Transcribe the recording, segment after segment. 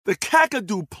The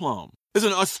Kakadu plum is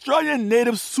an Australian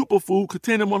native superfood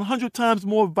containing 100 times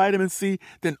more vitamin C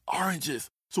than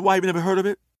oranges. So why have you never heard of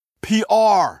it?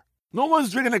 PR. No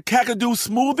one's drinking a Kakadu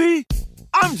smoothie?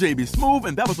 I'm JB Smoove,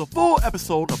 and that was a full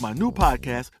episode of my new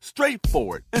podcast,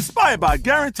 Straightforward, inspired by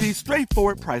guaranteed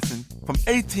straightforward pricing from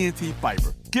AT&T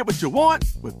Fiber. Get what you want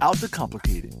without the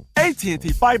complicated. AT&T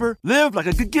Fiber, live like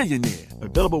a gigillionaire.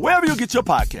 Available wherever you get your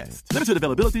podcasts. Limited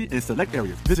availability in select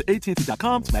areas. Visit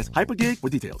AT&T.com/hypergig for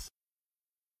details.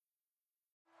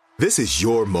 This is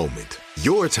your moment,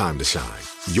 your time to shine,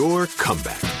 your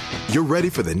comeback. You're ready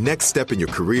for the next step in your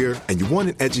career, and you want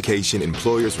an education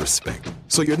employers respect.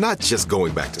 So you're not just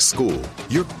going back to school,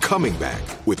 you're coming back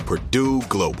with Purdue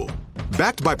Global.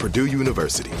 Backed by Purdue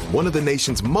University, one of the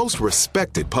nation's most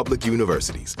respected public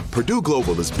universities, Purdue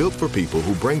Global is built for people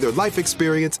who bring their life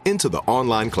experience into the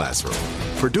online classroom.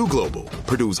 Purdue Global,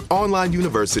 Purdue's online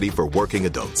university for working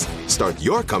adults. Start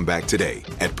your comeback today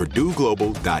at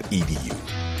purdueglobal.edu.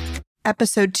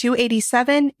 Episode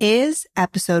 287 is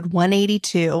episode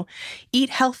 182,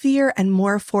 Eat Healthier and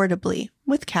More Affordably,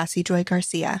 with Cassie Joy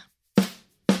Garcia.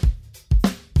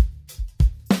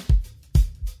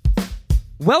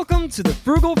 Welcome to the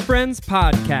Frugal Friends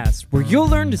podcast, where you'll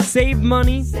learn to save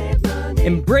money,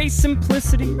 embrace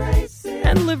simplicity,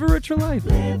 and live a richer life.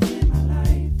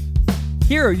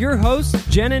 Here are your hosts,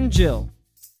 Jen and Jill.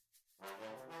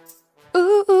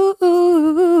 Ooh, ooh,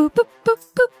 ooh, boop, boop,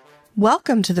 boop.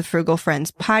 Welcome to the Frugal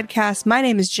Friends podcast. My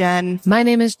name is Jen. My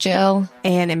name is Jill.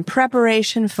 And in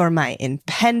preparation for my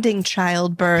impending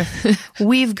childbirth,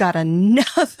 we've got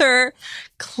another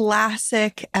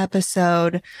classic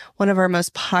episode, one of our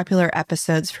most popular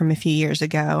episodes from a few years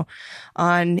ago,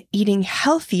 on eating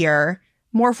healthier,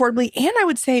 more affordably, and I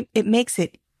would say it makes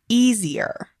it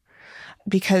easier,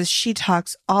 because she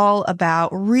talks all about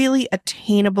really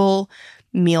attainable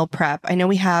meal prep. I know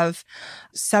we have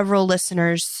several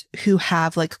listeners who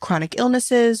have like chronic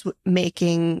illnesses,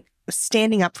 making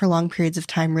standing up for long periods of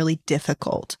time really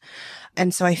difficult.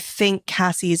 And so I think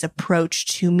Cassie's approach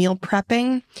to meal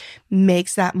prepping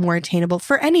makes that more attainable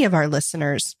for any of our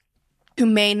listeners who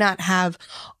may not have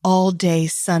all day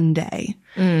Sunday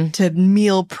to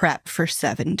meal prep for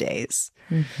 7 days.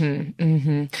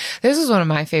 This is one of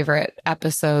my favorite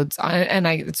episodes, and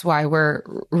it's why we're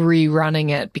rerunning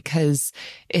it, because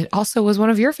it also was one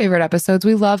of your favorite episodes.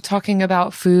 We love talking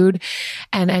about food,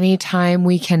 and anytime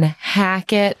we can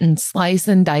hack it and slice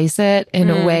and dice it in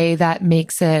a way that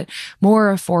makes it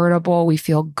more affordable, we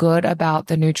feel good about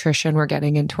the nutrition we're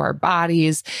getting into our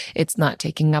bodies. It's not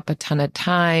taking up a ton of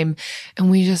time,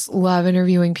 and we just love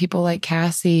interviewing people like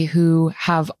Cassie who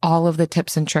have all of the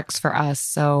tips and tricks for us.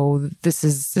 So this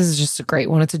is just a great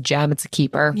one. It's a gem. It's a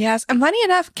keeper. Yes. And funny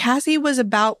enough, Cassie was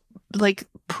about like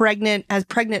pregnant as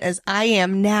I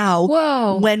am now.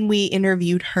 Whoa. When we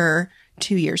interviewed her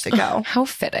 2 years ago. How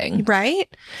fitting.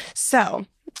 Right? So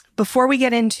before we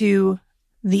get into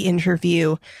the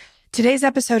interview, today's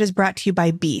episode is brought to you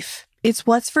by beef. It's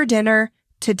what's for dinner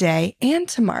today and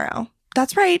tomorrow.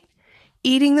 That's right.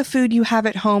 Eating the food you have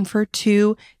at home for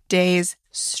 2 days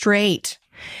straight.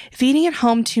 If eating at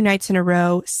home 2 nights in a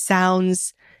row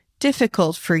sounds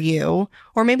difficult for you,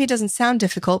 or maybe it doesn't sound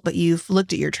difficult, but you've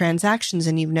looked at your transactions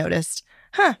and you've noticed,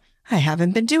 I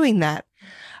haven't been doing that.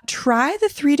 Try the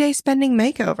 3-day spending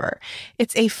makeover.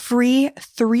 It's a free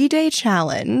 3-day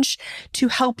challenge to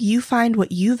help you find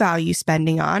what you value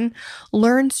spending on,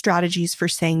 learn strategies for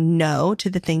saying no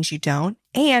to the things you don't,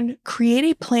 and create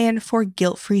a plan for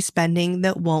guilt-free spending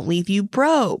that won't leave you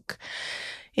broke.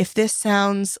 If this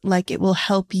sounds like it will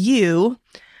help you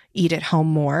eat at home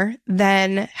more,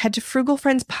 then head to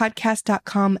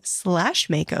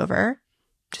frugalfriendspodcast.com/makeover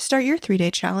to start your 3-day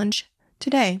challenge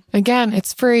today. Again,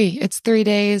 it's free. It's 3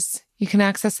 days. You can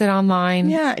access it online.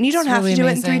 Yeah, and you don't have to do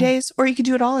it in 3 days, or you could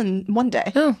do it all in 1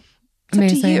 day. Oh, it's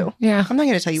amazing. Up to you. Yeah. I'm not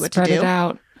going to tell you what to do. Spread it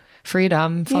out.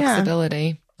 Freedom, flexibility.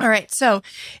 Yeah. All right. So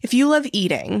if you love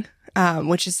eating,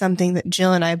 which is something that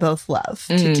Jill and I both love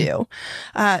to do,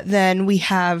 then we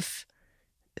have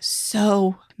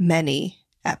so many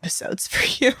episodes for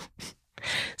you.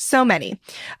 So many.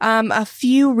 A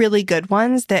few really good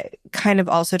ones that kind of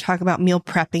also talk about meal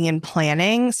prepping and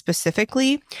planning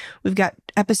specifically. We've got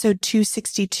episode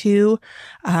 262,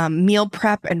 meal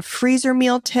prep and freezer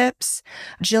meal tips.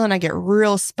 Jill and I get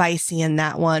real spicy in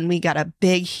that one. We got a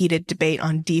big heated debate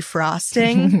on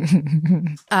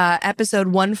defrosting. Episode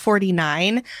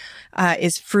 149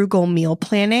 is frugal meal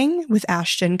planning with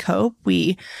Ashton Cope.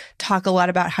 We talk a lot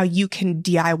about how you can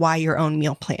DIY your own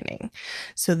meal planning.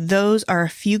 So those are a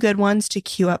few good ones to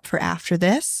queue up for after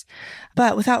this.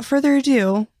 But without further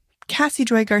ado, Cassie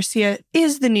Joy Garcia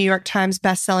is the New York Times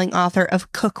bestselling author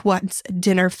of Cook What's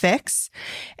Dinner Fix.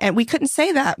 And we couldn't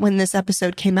say that when this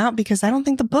episode came out because I don't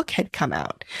think the book had come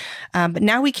out. But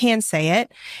now we can say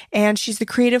it. And she's the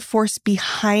creative force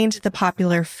behind the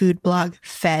popular food blog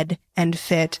Fed and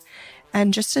Fit,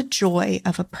 and just a joy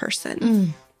of a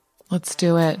person. Let's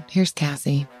do it. Here's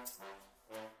Cassie.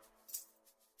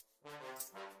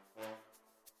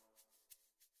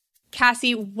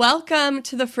 Cassie, welcome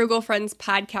to the Frugal Friends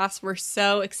podcast. We're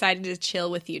so excited to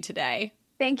chill with you today.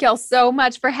 Thank y'all so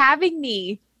much for having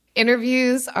me.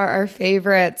 Interviews are our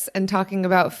favorites, and talking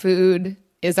about food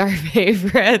is our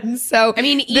favorite. So, I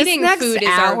mean, eating food is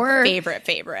our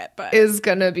favorite, but is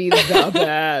gonna be the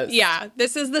best. Yeah,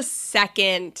 this is the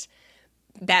second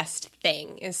best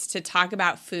thing, is to talk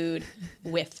about food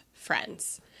with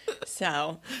friends.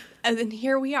 So, and then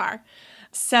here we are.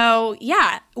 So,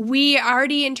 yeah, we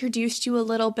already introduced you a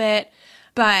little bit,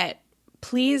 but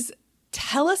please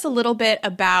tell us a little bit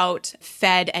about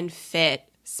Fed and Fit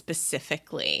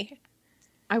specifically.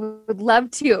 I would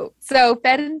love to. So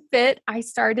Fed and Fit, I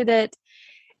started it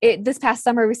this past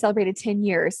summer. We celebrated 10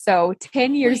 years. So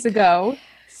 10 years ago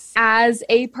as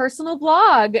a personal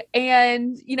blog.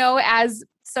 And, you know, as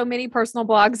so many personal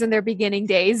blogs in their beginning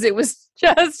days, it was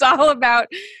just all about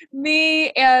me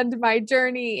and my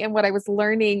journey and what I was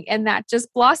learning. And that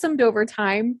just blossomed over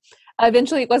time.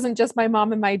 Eventually, it wasn't just my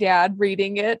mom and my dad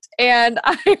reading it. And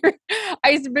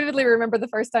I vividly remember the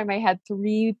first time I had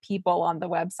 3 people on the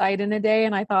website in a day.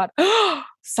 And I thought, oh,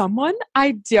 someone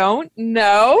I don't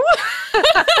know.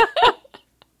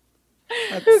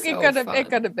 It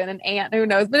could have been an aunt, who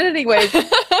knows? But anyways,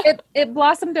 it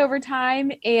blossomed over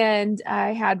time, and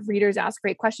I had readers ask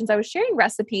great questions. I was sharing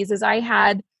recipes as I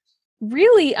had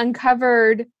really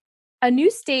uncovered a new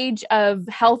stage of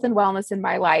health and wellness in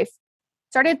my life.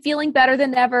 Started feeling better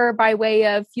than ever by way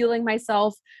of fueling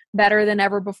myself better than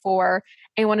ever before,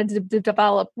 and wanted to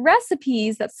develop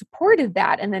recipes that supported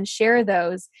that and then share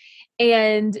those.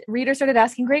 And readers started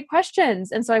asking great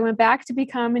questions. And so I went back to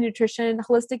become a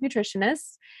holistic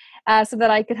nutritionist so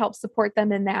that I could help support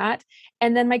them in that.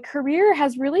 And then my career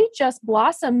has really just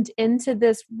blossomed into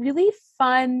this really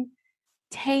fun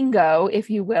tango,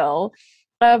 if you will,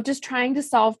 of just trying to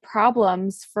solve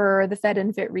problems for the Fed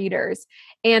and Fit readers.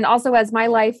 And also, as my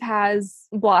life has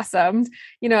blossomed,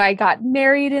 you know, I got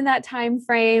married in that time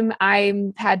frame.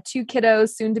 I had 2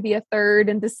 kiddos, soon to be a 3rd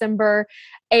in December.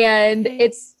 And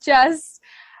it's just,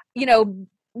 you know,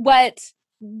 what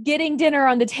getting dinner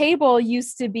on the table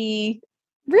used to be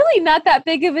really not that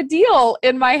big of a deal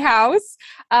in my house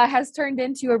has turned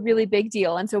into a really big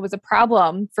deal. And so it was a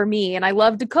problem for me. And I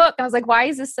love to cook. I was like, why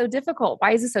is this so difficult?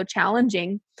 Why is this so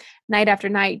challenging night after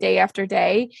night, day after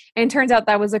day? And it turns out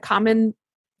that was a common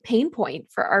pain point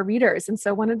for our readers. And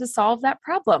so I wanted to solve that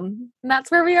problem. And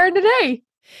that's where we are today.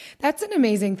 That's an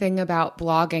amazing thing about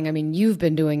blogging. I mean, you've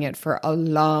been doing it for a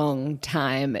long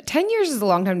time. 10 years is a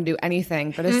long time to do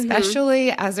anything, but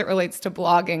especially as it relates to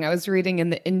blogging. I was reading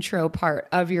in the intro part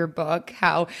of your book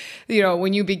how, you know,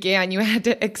 when you began, you had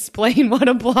to explain what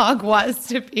a blog was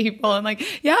to people. And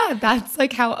like, yeah, that's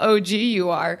like how OG you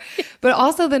are. But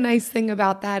also the nice thing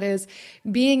about that is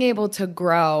being able to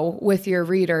grow with your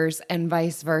readers and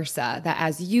vice versa, that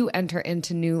as you enter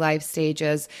into new life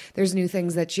stages, there's new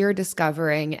things that you're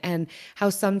discovering, and how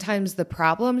sometimes the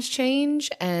problems change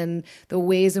and the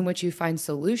ways in which you find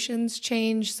solutions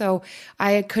change. So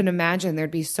I could imagine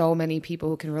there'd be so many people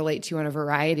who can relate to you on a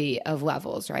variety of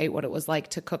levels, right? What it was like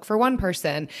to cook for one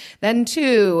person, then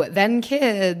 2, then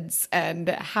kids, and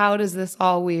how does this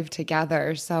all weave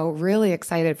together? So really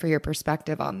excited for your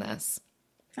perspective on this.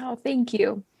 Oh, thank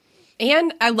you.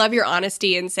 And I love your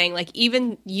honesty in saying, like,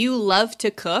 even you love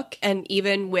to cook, and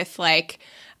even with like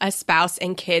a spouse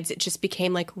and kids, it just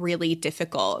became like really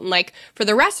difficult. And like for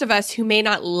the rest of us who may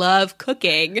not love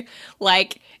cooking,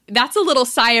 like that's a little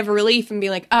sigh of relief and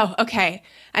be like, oh, okay,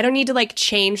 I don't need to like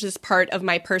change this part of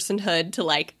my personhood to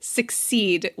like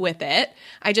succeed with it.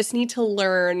 I just need to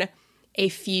learn a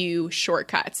few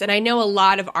shortcuts. And I know a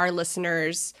lot of our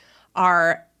listeners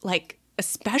are like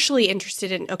especially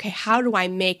interested in, okay, how do I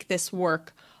make this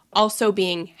work also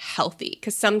being healthy?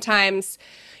 Because sometimes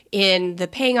in the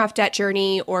paying off debt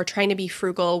journey or trying to be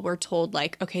frugal, we're told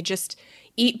like, okay, just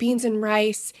eat beans and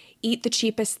rice, eat the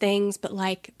cheapest things. But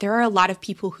like there are a lot of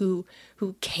people who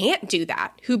can't do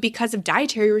that, who because of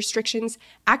dietary restrictions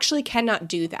actually cannot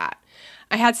do that.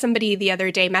 I had somebody the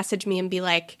other day message me and be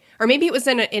like, or maybe it was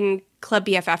in Club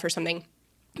BFF or something,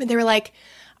 but they were like,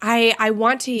 I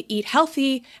want to eat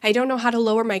healthy. I don't know how to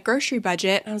lower my grocery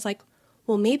budget. And I was like,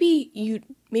 well, maybe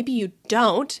you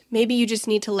don't. Maybe you just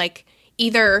need to like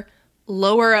either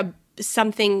lower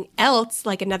something else,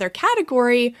 like another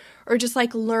category, or just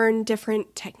like learn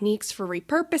different techniques for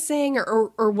repurposing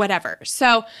or whatever.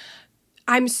 So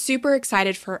I'm super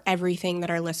excited for everything that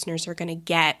our listeners are going to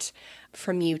get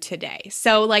from you today.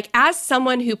 So like, as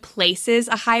someone who places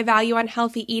a high value on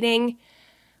healthy eating,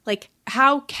 like,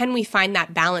 how can we find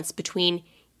that balance between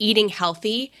eating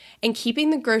healthy and keeping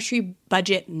the grocery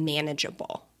budget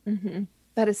manageable? Mm-hmm.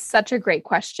 That is such a great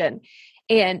question.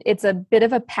 And it's a bit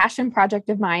of a passion project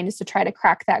of mine, is to try to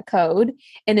crack that code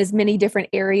in as many different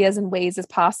areas and ways as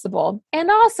possible. And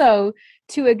also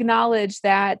to acknowledge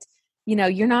that, you know,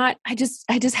 you're not, I just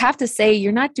have to say,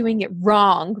 you're not doing it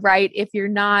wrong, right? If you're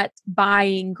not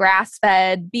buying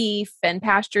grass-fed beef and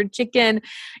pastured chicken,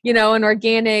 you know, and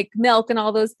organic milk and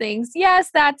all those things. Yes,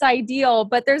 that's ideal,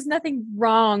 but there's nothing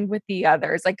wrong with the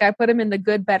others. Like, I put them in the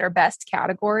good, better, best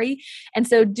category. And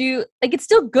so it's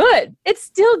still good. It's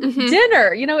still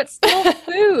dinner, you know, it's still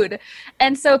food.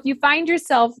 And so if you find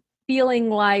yourself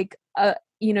feeling like,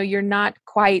 you know, you're not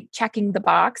quite checking the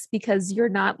box because you're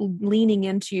not leaning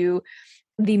into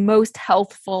the most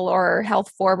healthful or health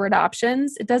forward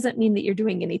options, it doesn't mean that you're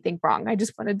doing anything wrong. I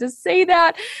just wanted to say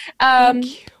that.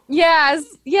 Yes.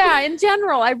 Yeah. In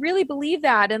general, I really believe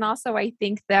that. And also I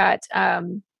think that,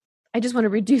 I just want to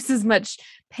reduce as much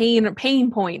pain or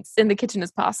pain points in the kitchen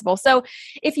as possible. So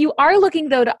if you are looking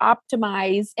though to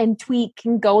optimize and tweak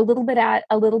and go a little bit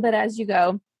as you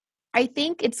go, I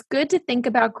think it's good to think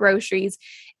about groceries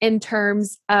in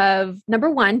terms of,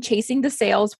 number one, chasing the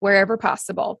sales wherever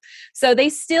possible. So they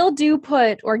still do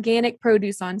put organic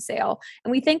produce on sale.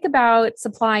 And we think about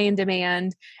supply and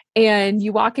demand, and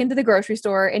you walk into the grocery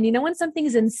store and you know when something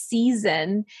is in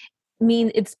season,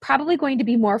 it's probably going to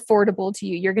be more affordable to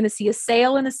you. You're going to see a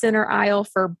sale in the center aisle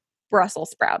for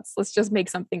Brussels sprouts. Let's just make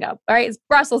something up. All right.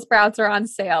 Brussels sprouts are on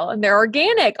sale and they're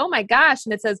organic. Oh my gosh.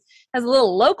 And it has a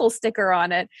little local sticker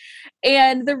on it.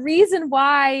 And the reason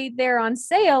why they're on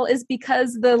sale is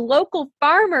because the local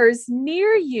farmers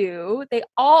near you, they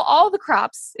all the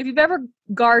crops, if you've ever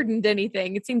gardened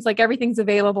anything, it seems like everything's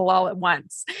available all at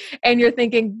once. And you're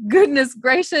thinking, goodness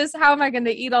gracious, how am I going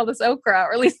to eat all this okra?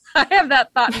 Or at least I have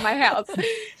that thought in my house.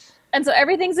 And so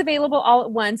everything's available all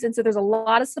at once. And so there's a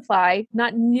lot of supply,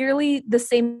 not nearly the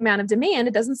same amount of demand.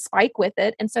 It doesn't spike with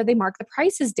it. And so they mark the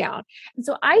prices down. And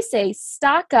so I say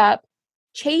stock up,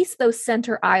 chase those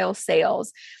center aisle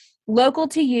sales. Local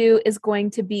to you is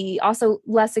going to be also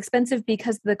less expensive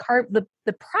because the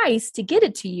price to get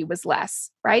it to you was less,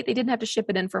 right? They didn't have to ship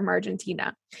it in from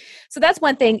Argentina. So that's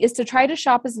one thing, is to try to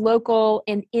shop as local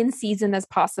and in season as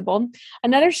possible.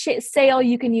 Another sale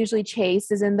you can usually chase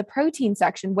is in the protein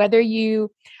section. Whether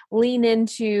you lean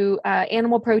into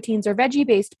animal proteins or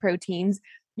veggie-based proteins,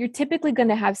 you're typically going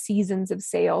to have seasons of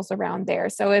sales around there.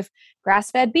 So if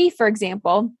grass-fed beef, for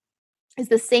example, is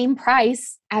the same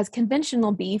price as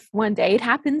conventional beef one day, it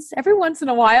happens every once in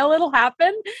a while, it'll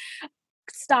happen,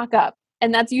 stock up.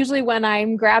 And that's usually when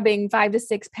I'm grabbing 5 to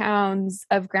 6 pounds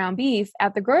of ground beef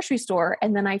at the grocery store,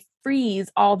 and then I freeze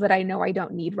all that I know I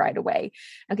don't need right away.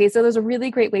 Okay, so those are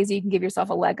really great ways you can give yourself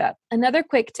a leg up. Another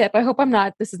quick tip, I hope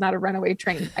this is not a runaway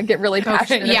train. I get really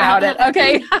passionate about it.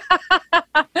 Okay.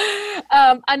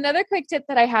 Another quick tip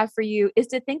that I have for you is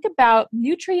to think about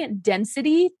nutrient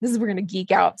density. We're going to geek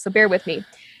out, so bear with me.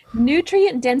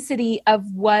 Nutrient density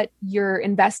of what you're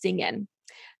investing in.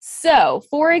 So,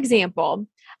 for example,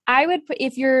 I would put,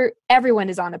 everyone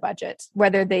is on a budget,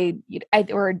 whether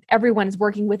or everyone is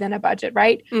working within a budget,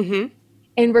 right? Mm-hmm.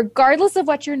 And regardless of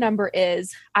what your number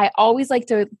is, I always like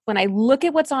to, when I look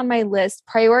at what's on my list,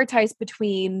 prioritize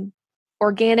between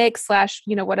organic /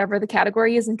 whatever the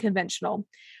category is, and conventional.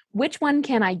 Which one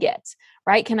can I get,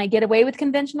 right? Can I get away with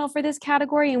conventional for this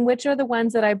category? And which are the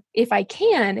ones that if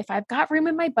I've got room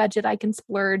in my budget, I can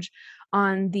splurge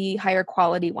on the higher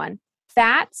quality one.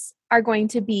 Fats are going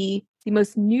to be the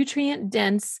most nutrient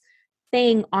dense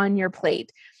thing on your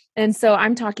plate. And so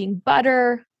I'm talking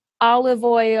butter, olive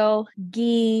oil,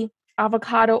 ghee,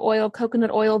 avocado oil,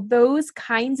 coconut oil, those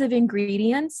kinds of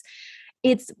ingredients.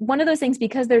 It's one of those things,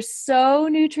 because they're so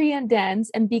nutrient dense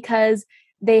and because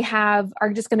they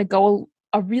are just going to go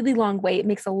a really long way. It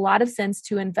makes a lot of sense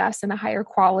to invest in a higher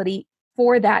quality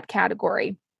for that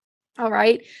category. All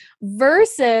right.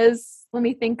 Versus, let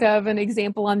me think of an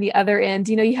example on the other end.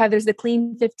 There's the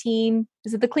Clean 15.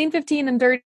 Is it the Clean 15 and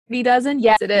Dirty Dozen?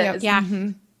 Yes, it is. Yeah.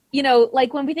 Mm-hmm.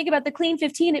 Like when we think about the Clean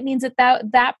 15, it means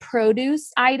that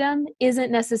produce item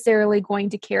isn't necessarily going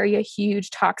to carry a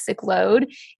huge toxic load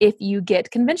if you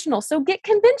get conventional. So get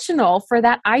conventional for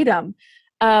that item.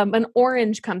 An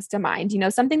orange comes to mind.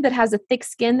 Something that has a thick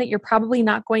skin that you're probably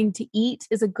not going to eat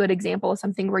is a good example of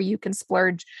something where you can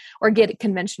splurge or get it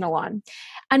conventional on.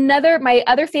 My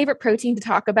other favorite protein to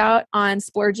talk about on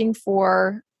splurging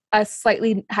for a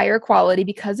slightly higher quality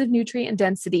because of nutrient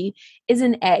density is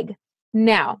an egg.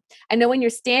 Now, I know when you're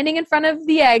standing in front of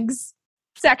the eggs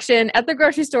section at the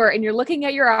grocery store and you're looking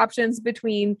at your options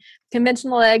between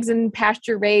conventional eggs and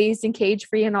pasture raised and cage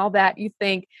free and all that, you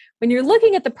think, when you're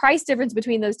looking at the price difference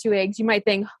between those two eggs, you might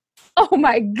think, oh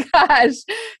my gosh,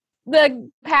 the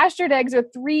pastured eggs are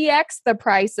 3x the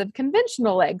price of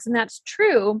conventional eggs. And that's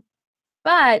true,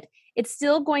 but it's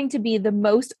still going to be the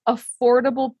most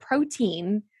affordable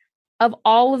protein of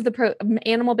all of the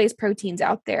animal-based proteins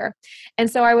out there. And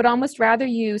so I would almost rather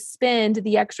you spend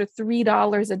the extra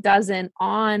 $3 a dozen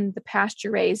on the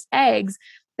pasture-raised eggs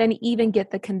than even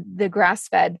get the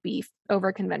grass-fed beef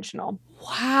over conventional.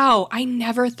 Wow, I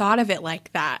never thought of it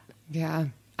like that. Yeah.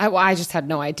 I just had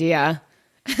no idea.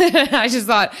 I just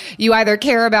thought you either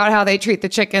care about how they treat the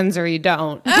chickens or you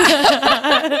don't.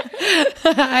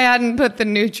 I hadn't put the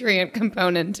nutrient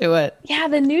component to it. Yeah,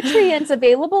 the nutrients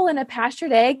available in a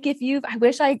pastured egg. I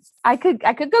wish I could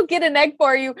go get an egg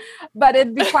for you, but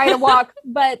it'd be quite a walk.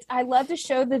 But I love to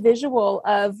show the visual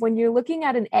of when you're looking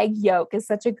at an egg yolk is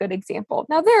such a good example.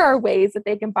 Now there are ways that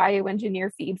they can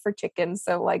bioengineer feed for chickens.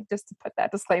 So just to put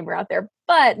that disclaimer out there,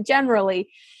 but generally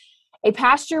a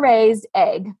pasture raised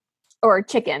egg or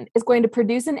chicken is going to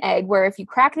produce an egg where if you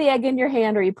crack the egg in your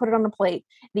hand or you put it on a plate,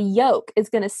 the yolk is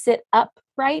going to sit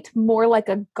upright, more like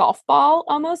a golf ball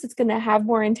almost. It's going to have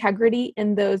more integrity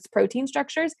in those protein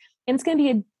structures, and it's going to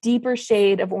be a deeper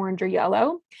shade of orange or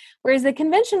yellow. Whereas the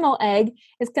conventional egg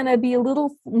is going to be a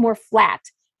little more flat,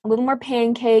 a little more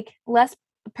pancake, less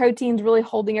proteins really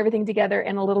holding everything together,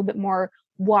 and a little bit more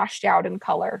washed out in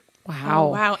color. Wow. Oh,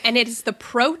 wow. And it is the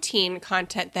protein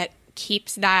content that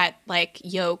keeps that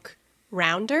yolk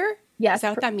rounder? Yes. Is that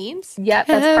what that means? Yep,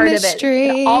 that's part of it.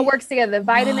 Chemistry. It all works together. The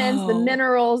vitamins, the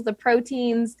minerals, the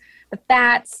proteins, the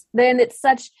fats.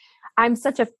 I'm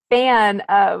such a fan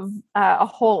of a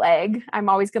whole egg. I'm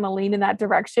always going to lean in that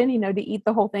direction, to eat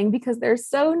the whole thing because they're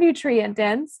so nutrient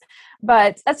dense.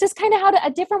 But that's just kind of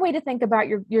a different way to think about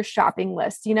your shopping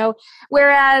list,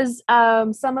 Whereas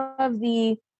some of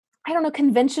the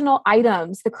conventional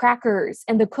items, the crackers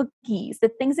and the cookies, the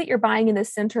things that you're buying in the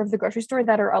center of the grocery store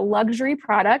that are a luxury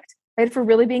product, right? If we're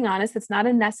really being honest, it's not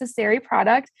a necessary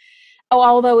product.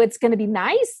 Although it's going to be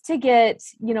nice to get,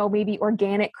 maybe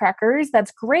organic crackers.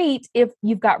 That's great if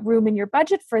you've got room in your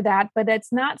budget for that, but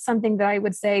it's not something that I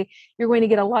would say you're going to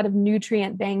get a lot of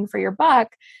nutrient bang for your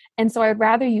buck. And so I'd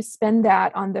rather you spend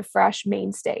that on the fresh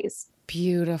mainstays.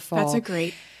 Beautiful.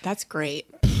 That's great.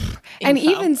 And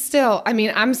even still,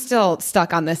 I'm still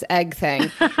stuck on this egg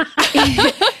thing.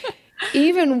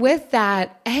 Even with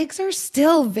that, eggs are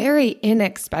still very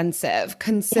inexpensive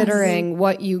considering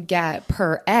what you get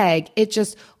per egg. It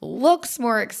just looks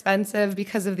more expensive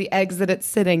because of the eggs that it's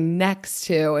sitting next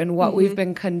to and what we've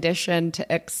been conditioned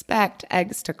to expect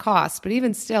eggs to cost. But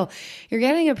even still, you're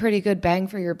getting a pretty good bang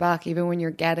for your buck, even when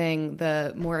you're getting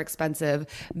the more expensive,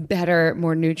 better,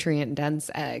 more nutrient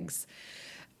dense eggs.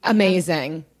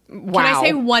 Amazing. Wow. Can I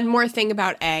say one more thing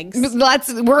about eggs?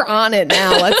 We're on it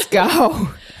now. Let's go.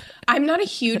 I'm not a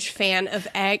huge fan of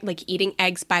eating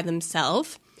eggs by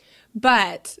themselves,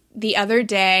 but the other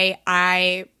day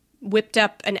I whipped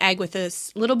up an egg with a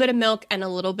little bit of milk and a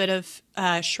little bit of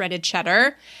shredded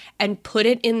cheddar and put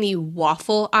it in the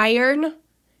waffle iron.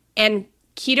 And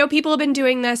keto people have been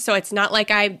doing this, so it's not like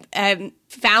I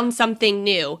found something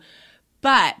new.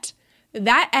 But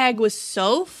that egg was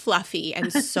so fluffy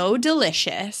and so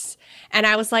delicious. And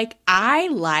I was like, I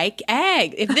like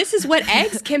egg. If this is what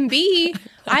eggs can be,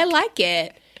 I like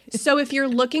it. So if you're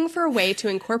looking for a way to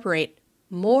incorporate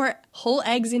more whole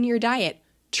eggs in your diet,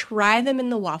 try them in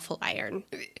the waffle iron.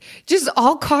 Just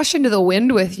all caution to the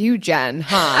wind with you, Jen,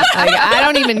 huh? I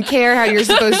don't even care how you're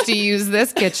supposed to use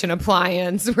this kitchen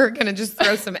appliance. We're going to just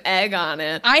throw some egg on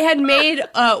it. I had made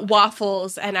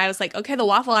waffles, and I was like, okay, the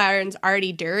waffle iron's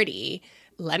already dirty.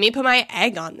 Let me put my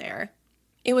egg on there.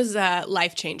 It was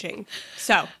life-changing.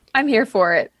 So I'm here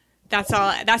for it. That's all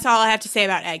I have to say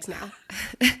about eggs now.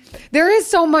 There is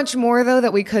so much more, though,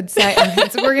 that we could say.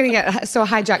 We're going to get so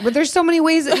hijacked. But there's so many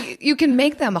ways that you can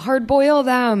make them. Hard boil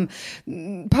them,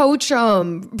 poach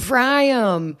them, fry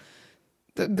them.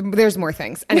 There's more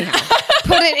things. Anyhow,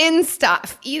 put it in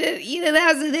stuff. Eat it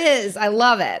as it is. I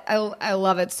love it. I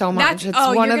love it so much. It's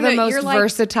one of the most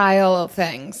versatile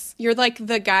things. You're like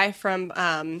the guy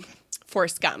from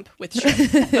Forrest Gump with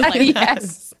shrimp.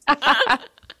 Yes.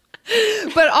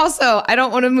 But also, I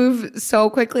don't want to move so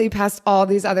quickly past all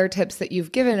these other tips that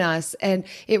you've given us. And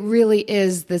it really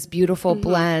is this beautiful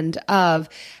blend of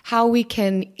how we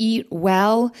can eat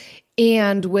well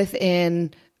and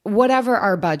within whatever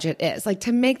our budget is, like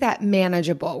to make that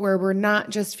manageable, where we're not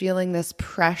just feeling this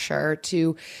pressure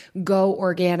to go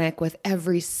organic with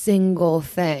every single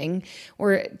thing,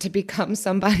 or to become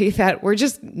somebody that we're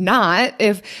just not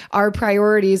if our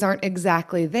priorities aren't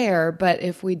exactly there. But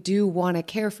if we do want to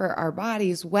care for our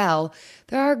bodies well,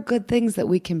 there are good things that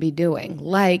we can be doing,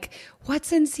 like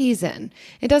what's in season.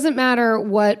 It doesn't matter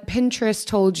what Pinterest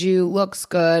told you looks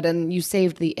good and you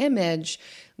saved the image.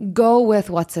 Go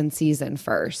with what's in season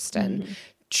first and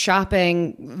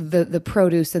shopping the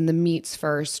produce and the meats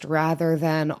first rather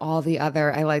than all the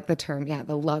other, I like the term,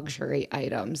 the luxury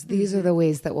items. These are the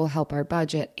ways that will help our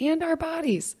budget and our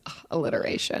bodies.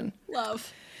 Alliteration.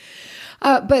 Love.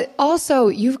 But also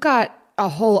you've got a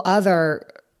whole other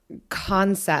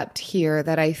concept here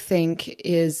that I think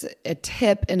is a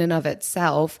tip in and of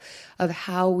itself of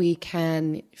how we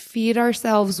can feed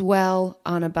ourselves well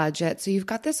on a budget. So you've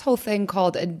got this whole thing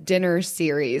called a dinner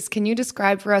series. Can you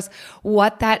describe for us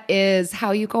what that is,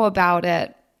 how you go about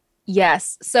it?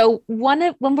 Yes. So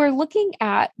when we're looking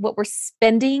at what we're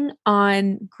spending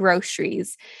on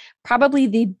groceries, probably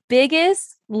the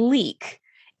biggest leak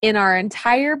in our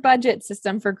entire budget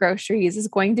system for groceries is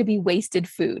going to be wasted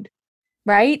food.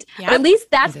 Right? Yep. At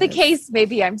least that's the case.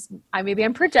 Maybe I'm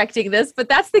projecting this, but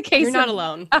that's the case. You're not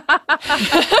alone.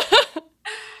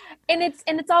 And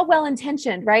it's all well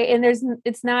intentioned, right? And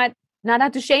it's not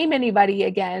to shame anybody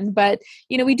again, but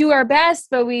we do our best,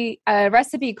 but a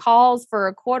recipe calls for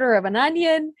a quarter of an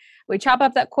onion. We chop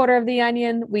up that quarter of the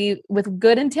onion. We, with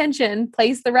good intention,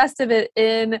 place the rest of it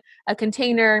in a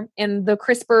container in the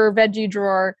crisper veggie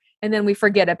drawer. And then we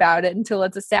forget about it until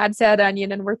it's a sad, sad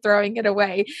onion and we're throwing it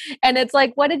away. And it's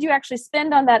like, what did you actually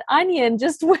spend on that onion?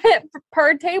 Just went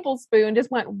per tablespoon, just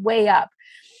went way up.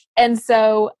 And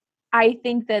so I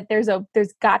think that there's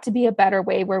got to be a better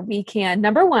way where we can,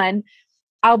 number one,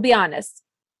 I'll be honest,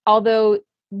 although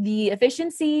the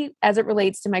efficiency as it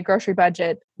relates to my grocery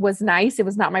budget was nice, it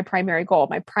was not my primary goal.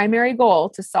 My primary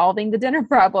goal to solving the dinner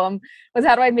problem was,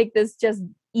 how do I make this just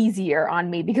easier on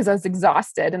me, because I was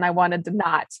exhausted and I wanted to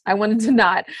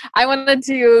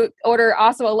order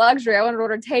also a luxury. I wanted to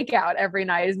order takeout every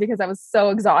night because I was so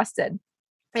exhausted.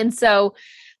 And so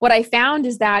what I found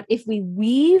is that if we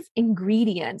weave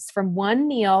ingredients from one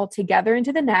meal together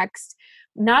into the next,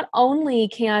 not only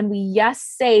can we,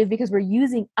 save because we're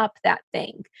using up that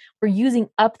thing, we're using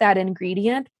up that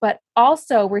ingredient, but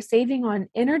also we're saving on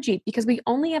energy because we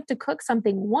only have to cook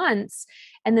something once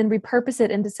and then repurpose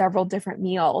it into several different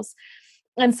meals.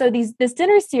 And so this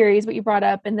dinner series, what you brought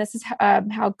up, and this is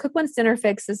how Cook Once Dinner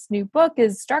Fix, this new book,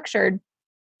 is structured.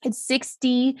 It's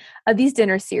 60 of these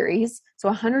dinner series, so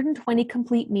 120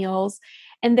 complete meals.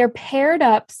 And they're paired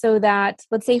up so that,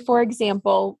 let's say, for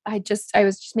example, I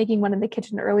was just making one in the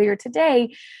kitchen earlier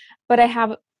today, but I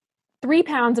have 3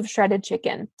 pounds of shredded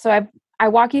chicken. So I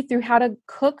walk you through how to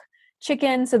cook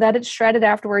chicken so that it's shredded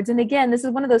afterwards. And again, this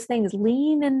is one of those things,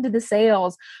 lean into the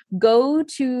sales, go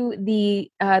to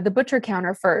the butcher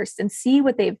counter first and see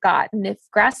what they've got. And if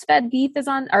grass-fed beef is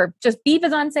on, or just beef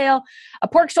is on sale, a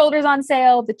pork shoulder is on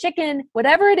sale, the chicken,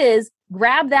 whatever it is,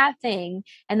 grab that thing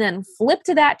and then flip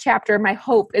to that chapter. My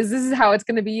hope is this is how it's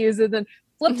going to be used. And then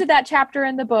flip to that chapter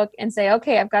in the book and say,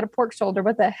 okay, I've got a pork shoulder.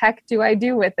 What the heck do I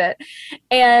do with it?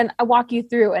 And I walk you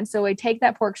through. And so I take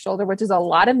that pork shoulder, which is a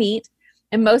lot of meat.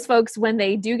 And most folks, when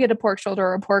they do get a pork shoulder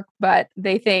or a pork butt,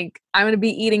 they think, I'm going to be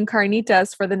eating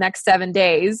carnitas for the next 7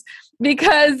 days,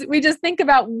 because we just think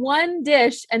about one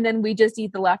dish and then we just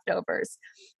eat the leftovers.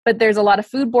 But there's a lot of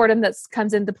food boredom that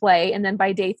comes into play. And then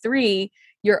by day 3,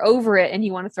 you're over it and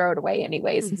you want to throw it away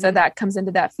anyways. And so that comes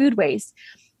into that food waste.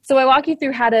 So I walk you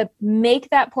through how to make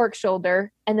that pork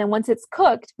shoulder. And then once it's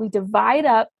cooked, we divide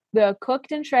up the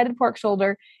cooked and shredded pork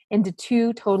shoulder into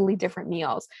 2 totally different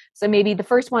meals. So maybe the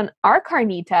first one are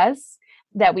carnitas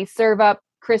that we serve up,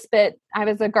 crisp it. I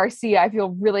was a Garcia. I feel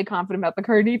really confident about the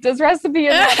carnitas recipe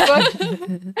in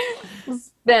that book.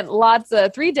 Spent lots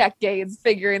of 3 decades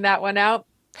figuring that one out.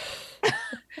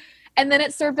 And then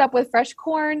it's served up with fresh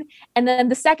corn. And then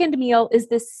the second meal is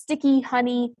this sticky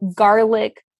honey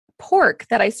garlic pork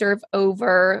that I serve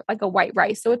over like a white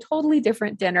rice. So a totally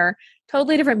different dinner,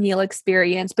 totally different meal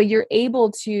experience, but you're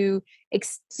able to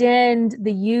extend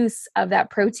the use of that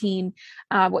protein,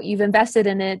 what you've invested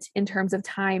in it in terms of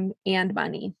time and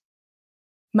money.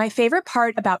 My favorite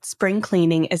part about spring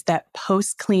cleaning is that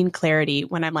post-clean clarity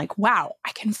when I'm like, wow,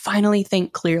 I can finally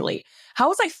think clearly. How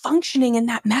was I functioning in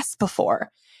that mess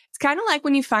before? It's kind of like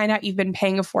when you find out you've been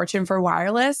paying a fortune for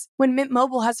wireless when Mint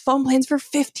Mobile has phone plans for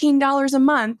 $15 a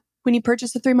month when you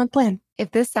purchase a 3-month plan.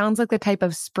 If this sounds like the type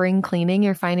of spring cleaning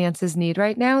your finances need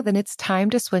right now, then it's time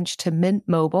to switch to Mint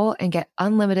Mobile and get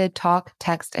unlimited talk,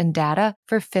 text, and data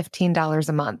for $15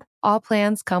 a month. All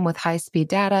plans come with high-speed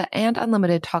data and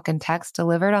unlimited talk and text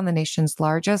delivered on the nation's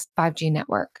largest 5G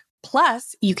network.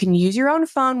 Plus, you can use your own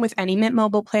phone with any Mint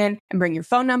Mobile plan and bring your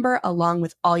phone number along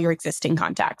with all your existing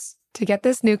contacts. To get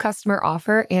this new customer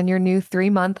offer and your new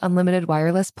 3-month unlimited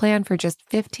wireless plan for just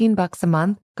 $15 a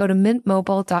month, go to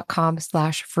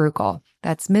mintmobile.com/frugal.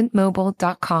 That's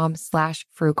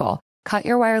mintmobile.com/frugal. Cut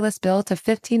your wireless bill to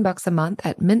 $15 a month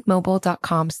at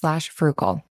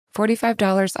mintmobile.com/frugal.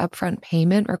 $45 upfront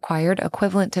payment required,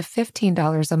 equivalent to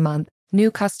 $15 a month.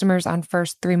 New customers on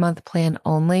first 3-month plan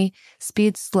only.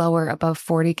 Speed slower above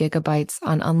 40 gigabytes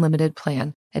on unlimited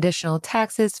plan. Additional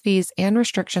taxes, fees, and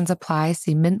restrictions apply.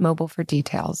 See Mint Mobile for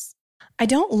details. I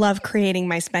don't love creating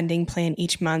my spending plan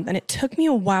each month, and it took me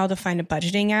a while to find a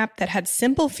budgeting app that had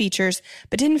simple features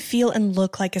but didn't feel and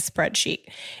look like a spreadsheet.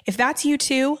 If that's you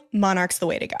too, Monarch's the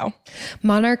way to go.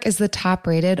 Monarch is the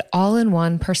top-rated,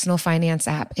 all-in-one personal finance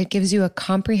app. It gives you a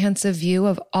comprehensive view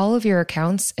of all of your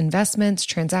accounts, investments,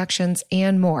 transactions,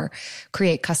 and more.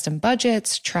 Create custom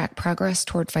budgets, track progress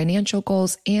toward financial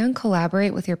goals, and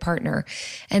collaborate with your partner.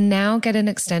 And now get an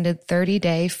extended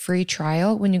 30-day free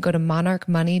trial when you go to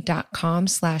monarchmoney.com/frugal.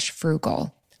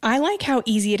 I like how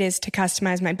easy it is to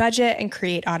customize my budget and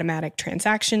create automatic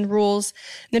transaction rules.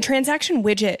 The transaction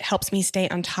widget helps me stay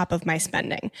on top of my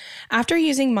spending. After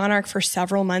using Monarch for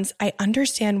several months, I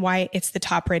understand why it's the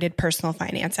top-rated personal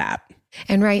finance app.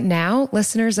 And right now,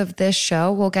 listeners of this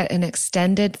show will get an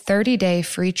extended 30-day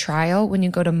free trial when you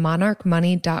go to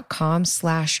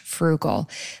monarchmoney.com/frugal.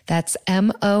 That's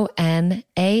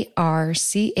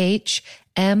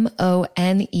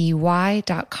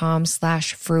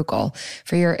monarchmoney.com/frugal.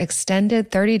 For your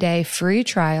extended 30-day free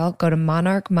trial, go to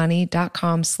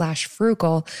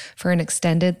monarchmoney.com/frugal for an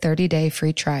extended 30-day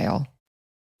free trial.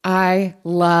 I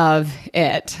love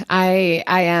it. I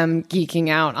am geeking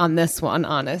out on this one,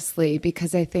 honestly,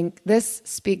 because I think this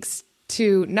speaks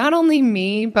to not only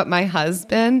me, but my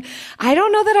husband. I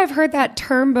don't know that I've heard that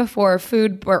term before,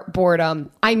 food boredom.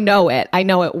 I know it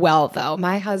well, though.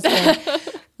 My husband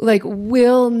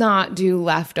will not do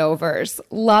leftovers.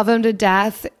 Love him to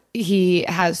death. He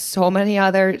has so many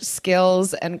other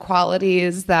skills and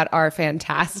qualities that are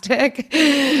fantastic,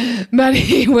 but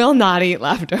he will not eat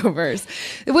leftovers,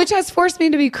 which has forced me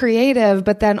to be creative.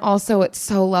 But then also it's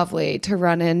so lovely to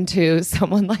run into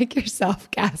someone like yourself,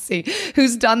 Cassie,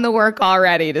 who's done the work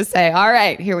already to say, all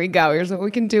right, here we go. Here's what we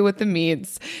can do with the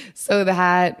meats so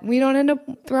that we don't end up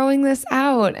throwing this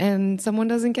out and someone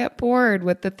doesn't get bored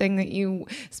with the thing that you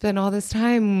spend all this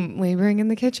time laboring in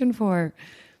the kitchen for.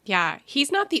 Yeah,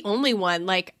 he's not the only one.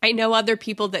 Like, I know other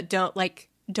people that don't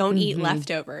eat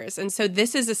leftovers. And so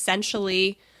this is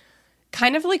essentially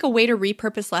kind of like a way to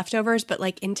repurpose leftovers, but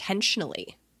like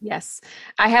intentionally. Yes.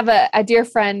 I have a dear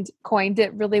friend coined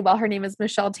it really well. Her name is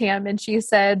Michelle Tam, and she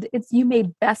said, it's you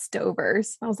made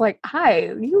bestovers. I was like,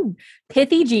 hi, you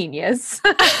pithy genius.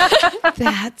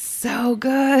 That's so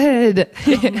good.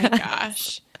 Oh my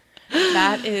gosh.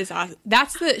 That is awesome.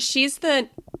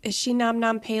 Is she Nom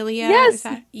Nom Paleo? Yes.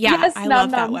 Yes, I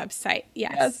love that website.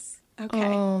 Yes. Okay.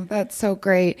 Oh, that's so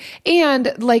great.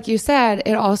 And like you said,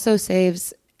 it also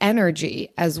saves energy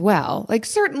as well. Like,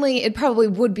 certainly it probably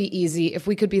would be easy if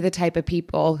we could be the type of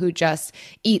people who just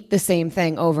eat the same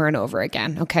thing over and over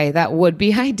again. Okay, that would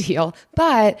be ideal,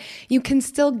 but you can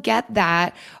still get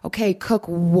that. Okay, cook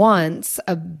once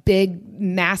a big,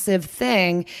 massive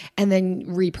thing and then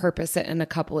repurpose it in a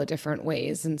couple of different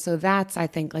ways. And so that's, I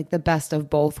think, like the best of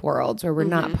both worlds, where we're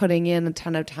not putting in a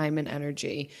ton of time and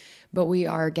energy, but we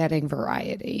are getting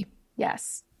variety.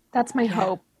 Yes, that's my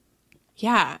hope.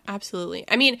 Yeah, absolutely.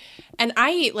 I mean, and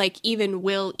I even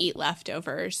will eat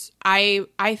leftovers. I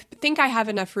think I have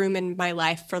enough room in my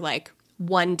life for like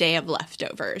one day of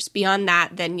leftovers. Beyond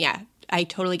that, then yeah, I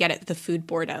totally get it. The food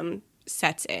boredom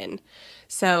sets in.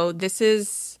 So this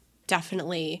is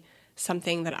definitely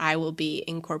something that I will be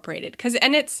incorporated.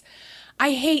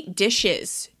 I hate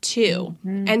dishes too.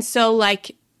 Mm-hmm. And so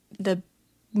like the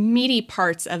meaty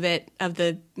parts of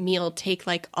the meal take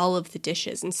like all of the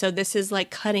dishes. And so this is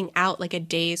like cutting out like a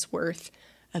day's worth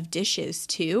of dishes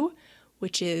too,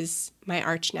 which is my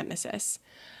arch nemesis.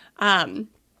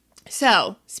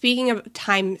 So speaking of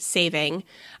time saving,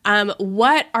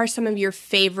 what are some of your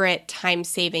favorite time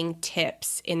saving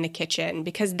tips in the kitchen?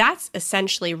 Because that's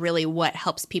essentially really what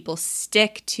helps people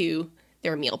stick to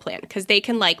their meal plan, because they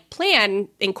can like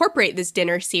incorporate this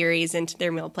dinner series into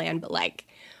their meal plan, but like,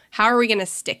 how are we going to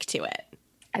stick to it?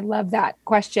 I love that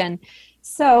question.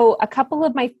 So a couple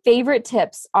of my favorite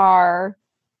tips are,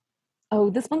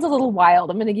 this one's a little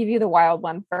wild. I'm going to give you the wild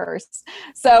one first.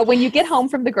 So when you get home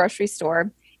from the grocery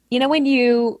store, when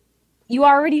you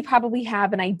already probably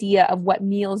have an idea of what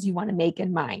meals you want to make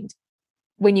in mind.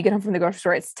 When you get home from the grocery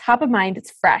store, it's top of mind,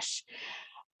 it's fresh.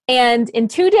 And in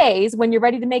 2 days, when you're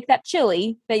ready to make that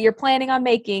chili that you're planning on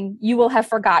making, you will have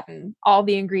forgotten all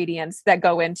the ingredients that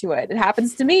go into it. It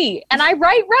happens to me. And I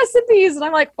write recipes and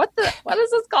I'm like, what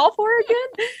does this call for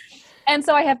again? And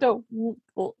so I have to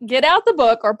get out the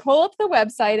book or pull up the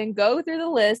website and go through the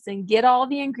list and get all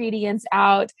the ingredients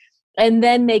out and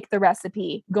then make the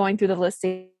recipe going through the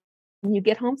listing. When you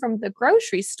get home from the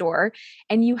grocery store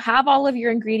and you have all of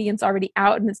your ingredients already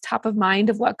out and it's top of mind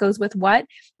of what goes with what,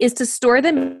 is to store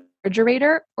them in the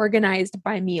refrigerator organized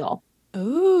by meal.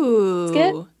 Ooh.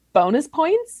 Get bonus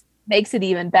points, makes it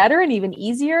even better and even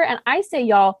easier. And I say,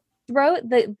 y'all, throw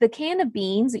the can of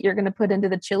beans that you're going to put into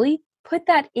the chili, put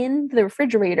that in the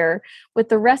refrigerator with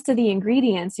the rest of the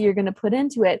ingredients you're going to put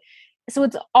into it. So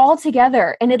it's all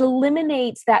together and it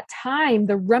eliminates that time,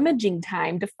 the rummaging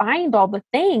time to find all the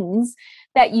things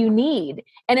that you need.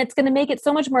 And it's going to make it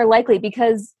so much more likely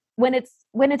because when it's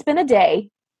been a day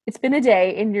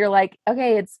and you're like,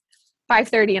 okay, it's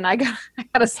 5:30 and I got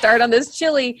to start on this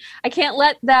chili. I can't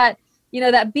let that,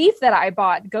 that beef that I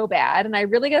bought go bad. And I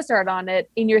really got to start on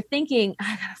it. And you're thinking,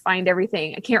 I got to find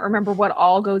everything. I can't remember what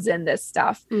all goes in this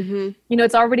stuff. Mm-hmm.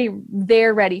 It's already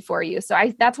there ready for you. So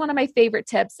that's one of my favorite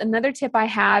tips. Another tip I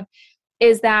have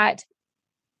is that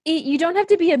you don't have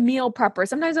to be a meal prepper.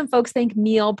 Sometimes when folks think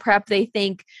meal prep, they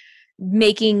think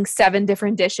making 7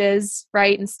 different dishes,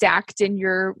 right? And stacked in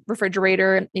your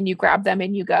refrigerator and you grab them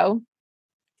and you go.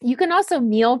 You can also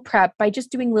meal prep by just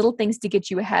doing little things to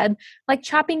get you ahead, like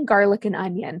chopping garlic and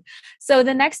onion. So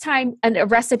the next time a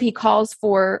recipe calls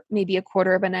for maybe a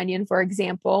quarter of an onion, for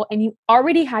example, and you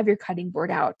already have your cutting board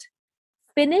out,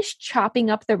 finish chopping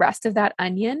up the rest of that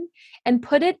onion and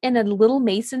put it in a little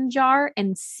mason jar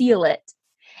and seal it.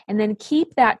 And then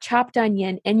keep that chopped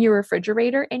onion in your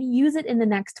refrigerator and use it in the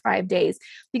next 5 days,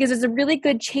 because there's a really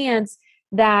good chance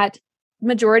that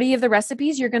majority of the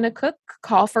recipes you're going to cook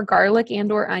call for garlic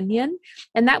and or onion.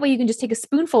 And that way you can just take a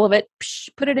spoonful of it,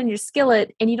 put it in your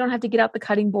skillet, and you don't have to get out the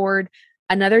cutting board,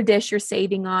 another dish you're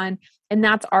saving on, and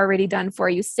that's already done for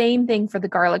you. Same thing for the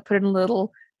garlic, put it in a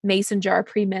little mason jar,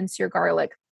 pre-mince your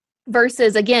garlic.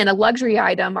 Versus, again, a luxury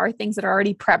item are things that are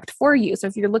already prepped for you. So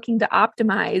if you're looking to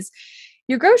optimize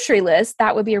your grocery list,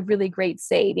 that would be a really great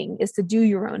saving, is to do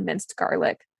your own minced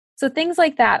garlic. So things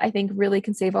like that, I think, really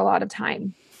can save a lot of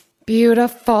time.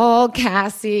 Beautiful,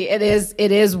 Cassie. It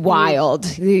is wild.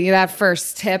 That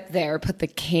first tip there, put the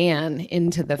can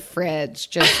into the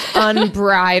fridge, just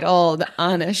unbridled,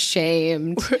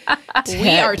 unashamed.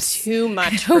 We are too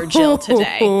much for Jill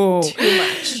today. Too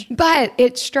much. But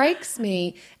it strikes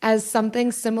me as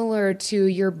something similar to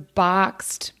your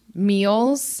boxed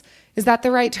meals. Is that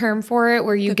the right term for it?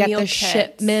 Where you get the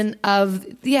shipment of,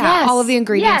 all of the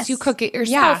ingredients. Yes. You cook it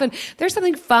yourself. Yeah. And there's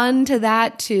something fun to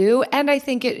that too. And I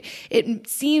think it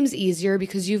seems easier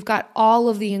because you've got all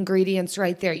of the ingredients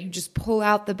right there. You just pull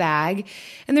out the bag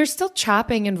and there's still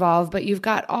chopping involved, but you've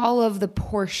got all of the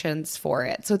portions for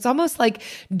it. So it's almost like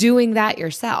doing that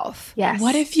yourself. Yes.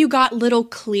 What if you got little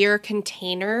clear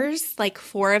containers, like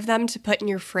 4 of them to put in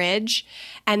your fridge,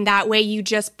 and that way you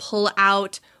just pull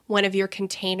out one of your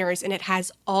containers and it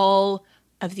has all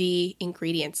of the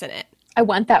ingredients in it? I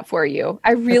want that for you.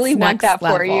 I really want that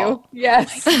for you.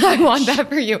 Yes. I want that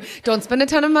for you. Don't spend a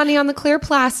ton of money on the clear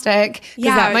plastic,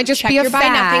 because that might just be a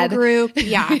fad. Group.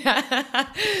 Yeah.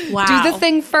 Wow. Do the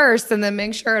thing first and then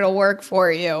make sure it'll work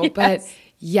for you. Yes. But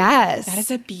yes. That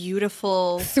is a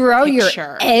beautiful Throw picture.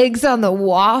 Your eggs on the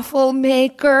waffle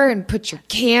maker and put your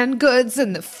canned goods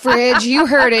in the fridge. You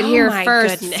heard it here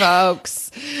first,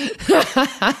 folks.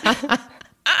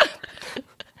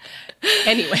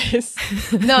 Anyways,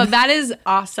 no, that is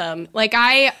awesome. Like,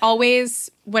 I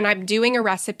always, when I'm doing a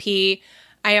recipe,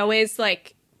 I always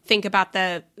think about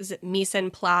is it mise en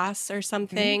place or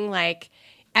something? Mm-hmm. Like,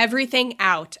 everything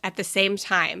out at the same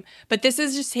time. But this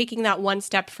is just taking that one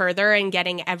step further and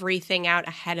getting everything out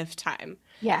ahead of time.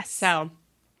 Yes. So,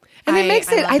 and it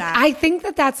makes it, I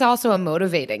think that's also a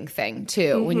motivating thing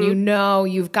too. Mm-hmm. When you know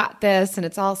you've got this and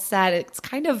it's all set, it's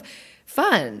kind of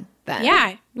fun then.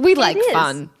 Yeah. We like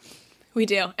fun. We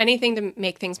do. Anything to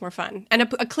make things more fun. And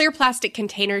a clear plastic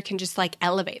container can just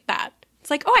elevate that. It's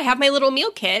like, oh, I have my little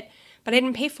meal kit, but I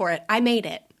didn't pay for it. I made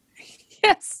it.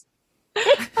 Yes.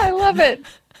 I love it.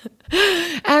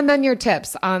 And then your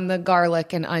tips on the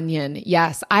garlic and onion.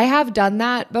 Yes, I have done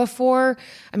that before.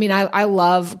 I mean, I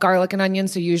love garlic and onion.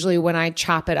 So usually when I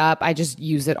chop it up, I just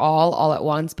use it all at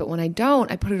once. But when I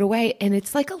don't, I put it away. And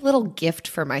it's like a little gift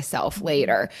for myself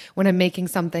later when I'm making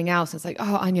something else. It's like,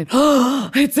 oh, onion. Oh,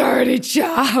 it's already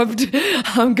chopped.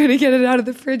 I'm going to get it out of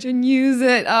the fridge and use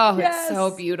it. Oh, yes. It's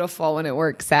so beautiful when it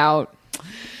works out.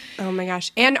 Oh my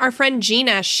gosh. And our friend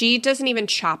Gina, she doesn't even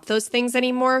chop those things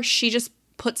anymore. She just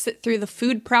puts it through the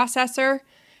food processor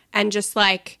and just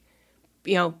like,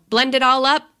 blend it all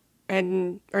up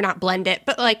or not blend it,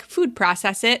 but like food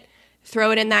process it,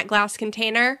 throw it in that glass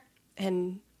container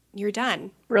and you're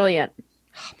done. Brilliant.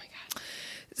 Oh my God.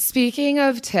 Speaking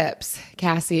of tips,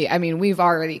 Cassie, I mean, we've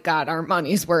already got our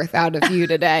money's worth out of you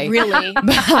today. Really? But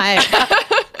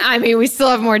I mean, we still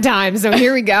have more time, so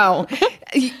here we go.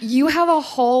 You have a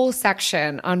whole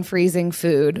section on freezing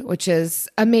food, which is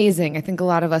amazing. I think a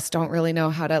lot of us don't really know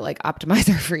how to like optimize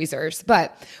our freezers.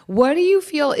 But what do you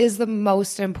feel is the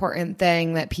most important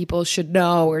thing that people should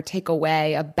know or take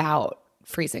away about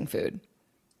freezing food?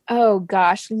 Oh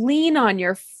gosh, lean on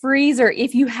your freezer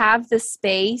if you have the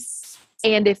space.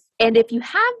 And if you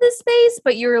have the space,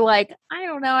 but you're like, I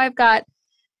don't know, I've got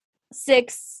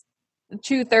 6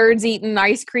 2/3 eaten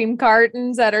ice cream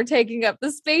cartons that are taking up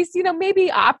the space, maybe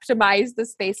optimize the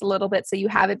space a little bit so you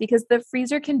have it, because the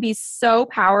freezer can be so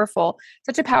powerful,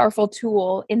 such a powerful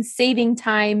tool in saving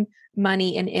time,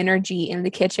 money, and energy in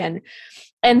the kitchen.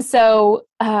 And so,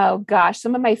 oh gosh,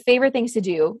 some of my favorite things to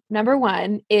do, number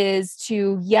one is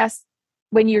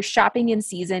when you're shopping in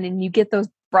season and you get those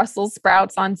Brussels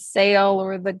sprouts on sale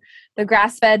or the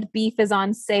grass-fed beef is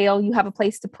on sale, you have a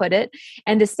place to put it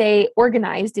and to stay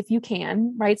organized if you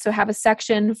can, right? So have a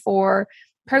section for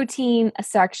protein, a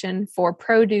section for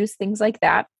produce, things like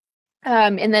that.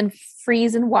 And then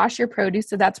freeze and wash your produce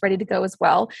so that's ready to go as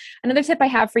well. Another tip I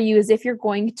have for you is if you're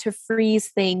going to freeze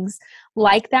things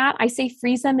like that, I say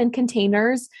freeze them in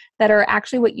containers that are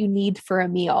actually what you need for a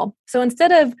meal. So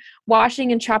instead of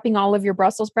washing and chopping all of your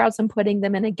Brussels sprouts and putting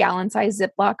them in a gallon-sized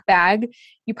Ziploc bag,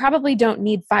 you probably don't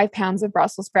need 5 pounds of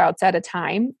Brussels sprouts at a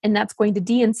time, and that's going to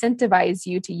de-incentivize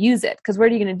you to use it, because what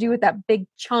are you going to do with that big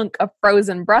chunk of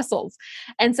frozen Brussels?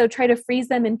 And so try to freeze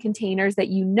them in containers that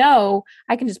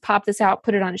I can just pop this out,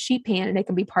 put it on a sheet pan, and it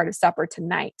can be part of supper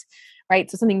tonight, right?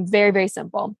 So something very, very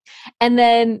simple. And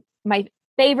then my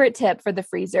favorite tip for the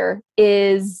freezer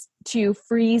is to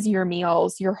freeze your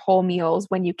meals, your whole meals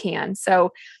when you can.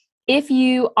 So if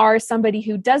you are somebody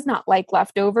who does not like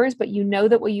leftovers, but you know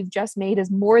that what you've just made is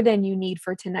more than you need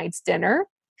for tonight's dinner,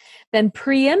 then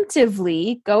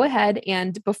preemptively go ahead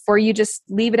and before you just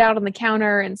leave it out on the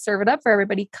counter and serve it up for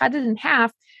everybody, cut it in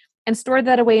half and store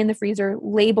that away in the freezer,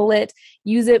 label it,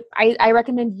 use it. I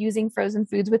recommend using frozen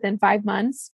foods within 5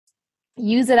 months.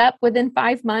 Use it up within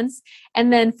 5 months.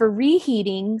 And then for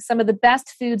reheating, some of the best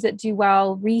foods that do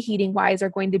well reheating wise are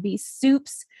going to be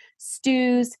soups,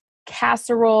 stews,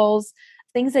 casseroles,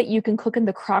 things that you can cook in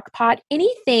the crock pot,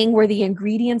 anything where the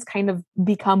ingredients kind of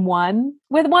become one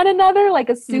with one another, like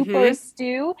a soup or a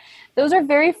stew. Those are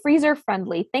very freezer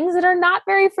friendly. Things that are not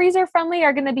very freezer friendly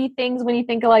are going to be things when you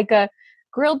think of like a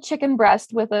grilled chicken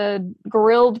breast with a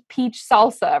grilled peach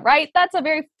salsa, right? That's a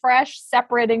very fresh,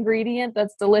 separate ingredient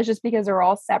that's delicious because they're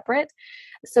all separate.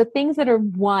 So things that are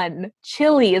one.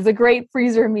 Chili is a great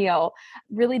freezer meal,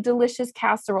 really delicious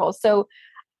casserole. So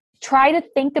try to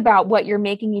think about what you're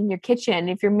making in your kitchen.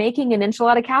 If you're making an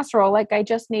enchilada casserole like I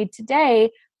just made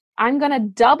today, I'm going to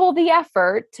double the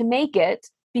effort to make it,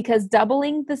 because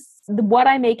doubling what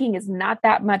I'm making is not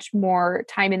that much more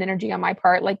time and energy on my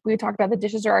part. Like we talked about, the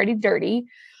dishes are already dirty.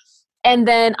 And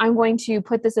then I'm going to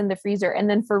put this in the freezer. And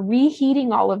then for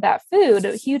reheating all of that food,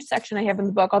 a huge section I have in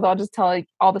the book, although I'll just tell you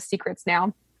all the secrets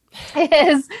now,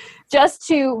 is just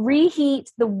to reheat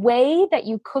the way that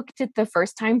you cooked it the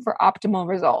first time for optimal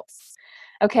results.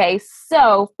 Okay,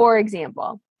 so for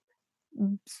example,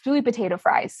 sweet potato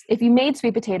fries. If you made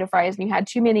sweet potato fries and you had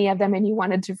too many of them and you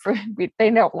wanted to, they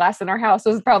don't last in our house,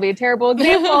 so it's probably a terrible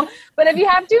example, but if you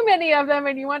have too many of them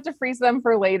and you want to freeze them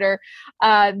for later,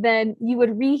 then you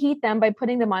would reheat them by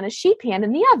putting them on a sheet pan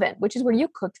in the oven, which is where you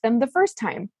cooked them the first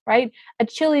time, right? A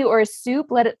chili or a soup,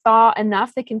 let it thaw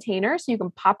enough, the container, so you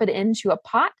can pop it into a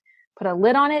pot, put a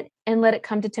lid on it, and let it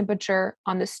come to temperature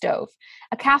on the stove.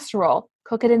 A casserole,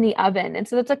 cook it in the oven. And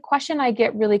so that's a question I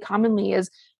get really commonly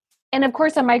is, and of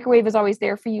course, a microwave is always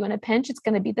there for you in a pinch. It's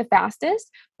going to be the fastest.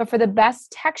 But for the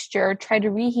best texture, try to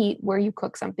reheat where you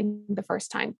cook something the first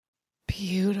time.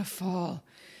 Beautiful.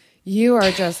 You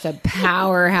are just a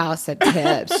powerhouse at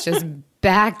tips. Just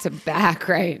back to back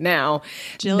right now.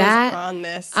 Jill is on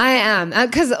this. I am.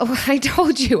 Because I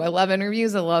told you, I love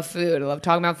interviews. I love food. I love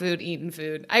talking about food, eating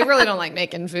food. I really don't like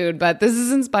making food, but this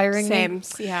is inspiring me.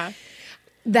 Yeah.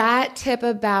 That tip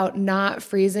about not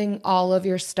freezing all of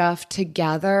your stuff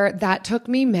together, that took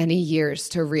me many years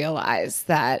to realize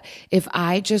that if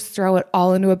I just throw it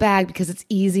all into a bag because it's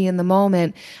easy in the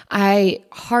moment, I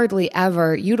hardly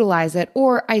ever utilize it,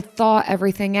 or I thaw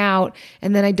everything out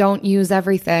and then I don't use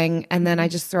everything and then I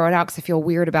just throw it out because I feel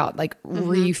weird about like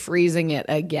refreezing it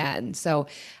again. So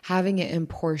having it in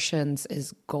portions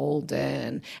is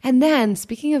golden. And then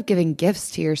speaking of giving gifts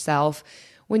to yourself,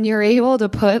 when you're able to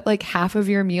put like half of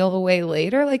your meal away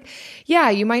later, like, yeah,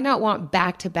 you might not want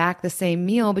back to back the same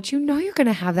meal, but you know you're going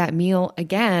to have that meal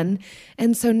again.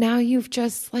 And so now you've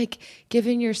just like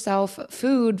given yourself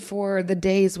food for the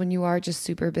days when you are just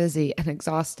super busy and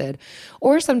exhausted.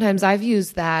 Or sometimes I've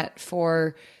used that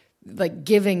for like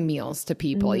giving meals to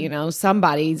people, you know,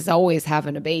 somebody's always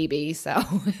having a baby. So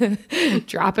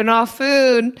dropping off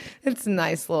food, it's a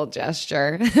nice little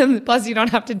gesture. Plus you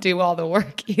don't have to do all the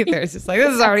work either. It's just like,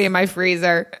 this is already in my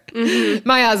freezer.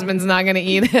 My husband's not going to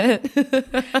eat it.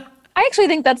 I actually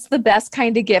think that's the best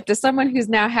kind of gift as someone who's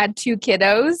now had 2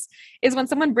 kiddos, is when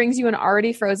someone brings you an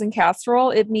already frozen casserole,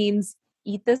 it means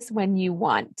eat this when you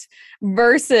want,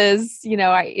 versus, you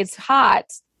know, it's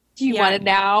hot. Do you want it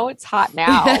now? It's hot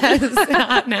now. Yes, it's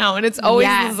hot now. And it's always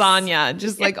lasagna,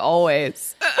 just like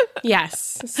always.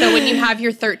 Yes. So when you have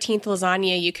your 13th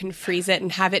lasagna, you can freeze it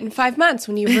and have it in 5 months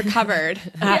when you've recovered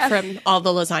from all the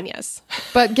lasagnas.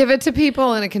 But give it to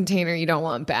people in a container you don't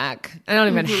want back. I don't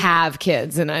even have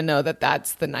kids, and I know that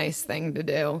that's the nice thing to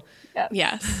do.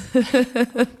 Yes.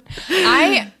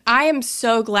 I am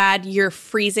so glad your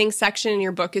freezing section in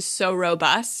your book is so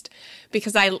robust,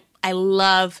 because I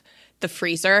love the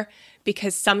freezer,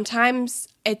 because sometimes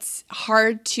it's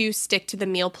hard to stick to the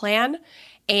meal plan.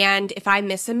 And if I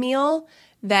miss a meal,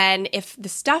 then if the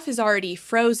stuff is already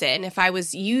frozen, if I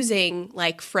was using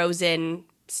like frozen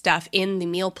stuff in the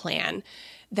meal plan,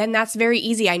 then that's very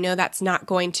easy. I know that's not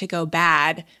going to go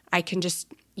bad. I can just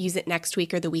use it next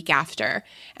week or the week after.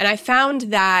 And I found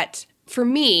that for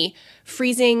me,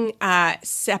 freezing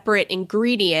separate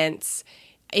ingredients,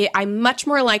 I'm much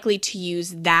more likely to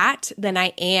use that than I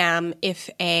am if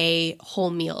a whole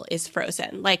meal is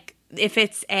frozen. Like if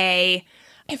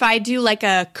I do like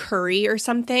a curry or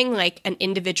something, like an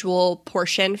individual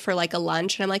portion for like a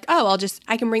lunch, and I'm like, oh,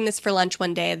 I can bring this for lunch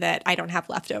one day that I don't have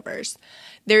leftovers.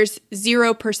 There's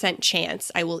 0%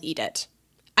 chance I will eat it.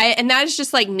 And that is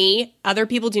just like me. Other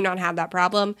people do not have that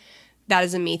problem. That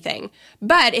is a me thing.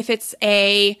 But if it's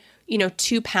 2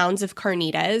 pounds of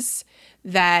carnitas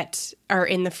that are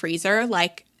in the freezer,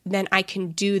 like, then I can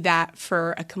do that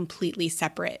for a completely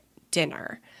separate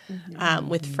dinner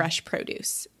with fresh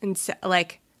produce. And so,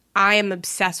 like, I am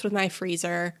obsessed with my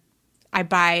freezer. I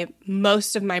buy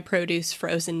most of my produce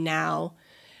frozen now.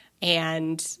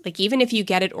 And like, even if you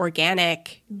get it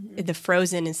organic, the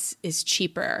frozen is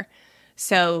cheaper.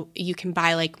 So you can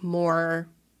buy like more,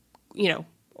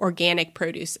 organic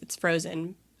produce that's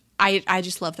frozen. I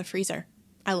just love the freezer.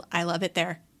 I love it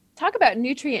there. Talk about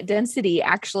nutrient density.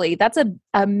 Actually, that's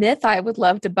a myth I would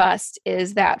love to bust,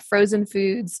 is that frozen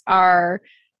foods are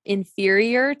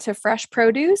inferior to fresh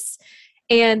produce.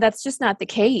 And that's just not the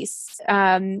case.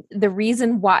 The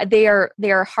reason why they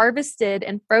are harvested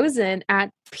and frozen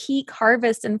at peak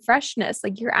harvest and freshness,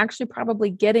 like you're actually probably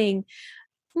getting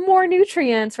more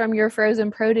nutrients from your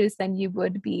frozen produce than you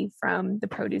would be from the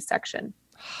produce section.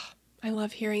 I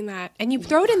love hearing that. And you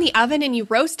throw it in the oven and you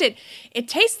roast it. It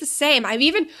tastes the same.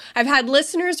 I've had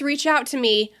listeners reach out to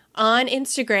me on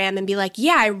Instagram and be like,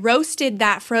 yeah, I roasted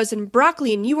that frozen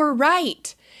broccoli and you were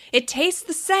right. It tastes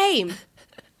the same.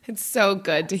 It's so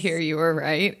good to hear you were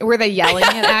right. Were they yelling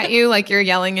it at you like you're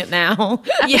yelling it now?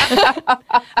 Yeah.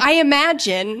 I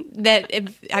imagine that,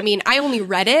 I only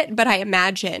read it, but I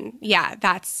imagine,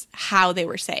 that's how they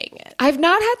were saying it. I've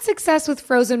not had success with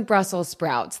frozen Brussels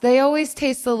sprouts. They always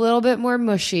taste a little bit more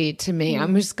mushy to me.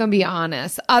 I'm just going to be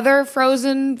honest. Other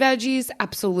frozen veggies,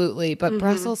 absolutely. But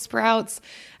Brussels sprouts,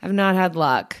 I've not had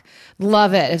luck.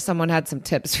 Love it if someone had some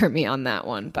tips for me on that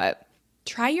one, but...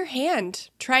 Try your hand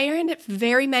at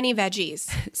very many veggies.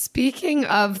 Speaking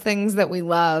of things that we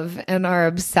love and are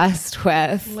obsessed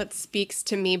with. What speaks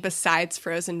to me besides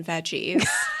frozen veggies?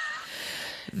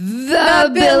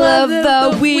 The Bill of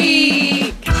the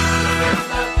Week.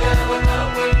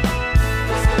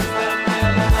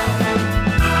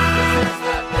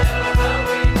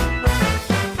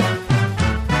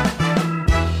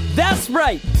 That's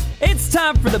right. It's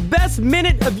time for the best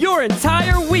minute of your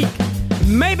entire week.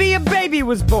 Maybe a baby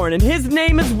was born and his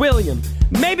name is William.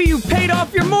 Maybe you paid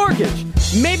off your mortgage.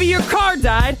 Maybe your car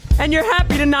died and you're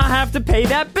happy to not have to pay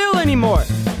that bill anymore.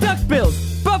 Duck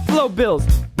Bills, Buffalo Bills,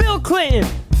 Bill Clinton.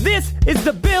 This is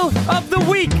the Bill of the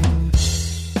Week.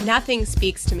 Nothing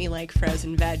speaks to me like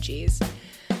frozen veggies.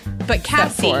 But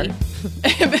Cassie,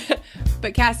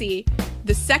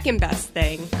 the second best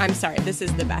thing, I'm sorry, this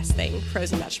is the best thing.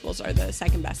 Frozen vegetables are the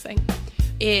second best thing,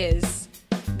 is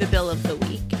the Bill of the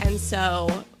Week. And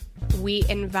so we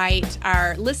invite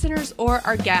our listeners or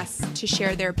our guests to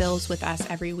share their bills with us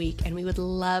every week, and we would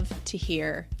love to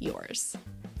hear yours.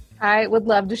 I would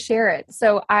love to share it.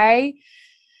 So I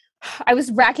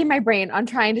was racking my brain on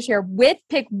trying to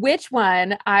pick which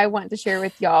one I want to share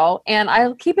with y'all. And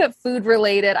I'll keep it food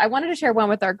related. I wanted to share one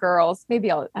with our girls.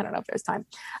 Maybe I don't know if there's time.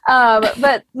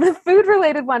 But the food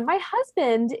related one, my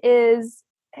husband his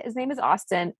name is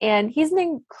Austin, and he's an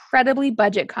incredibly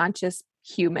budget conscious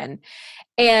human.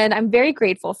 And I'm very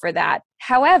grateful for that.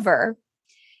 However,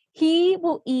 he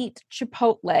will eat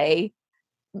Chipotle,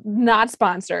 not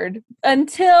sponsored,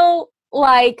 until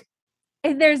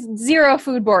there's zero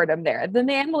food boredom there. The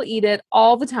man will eat it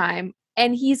all the time.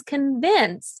 And he's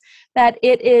convinced that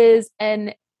it is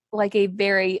a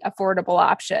very affordable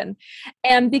option.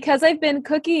 And because I've been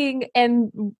cooking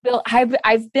and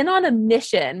I've been on a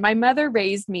mission. My mother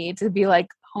raised me to be like,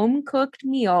 home cooked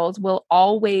meals will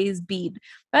always beat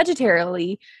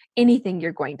budgetarily anything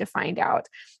you're going to find out.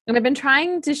 And I've been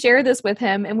trying to share this with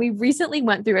him. And we recently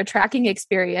went through a tracking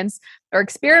experiment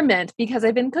because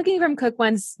I've been cooking from Cook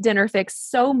One's Dinner Fix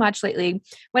so much lately.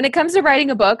 When it comes to writing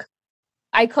a book,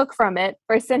 I cook from it,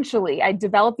 or essentially I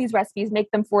develop these recipes, make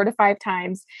them 4 to 5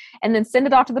 times, and then send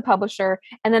it off to the publisher.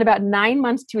 And then about 9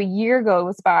 months to a year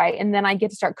goes by, and then I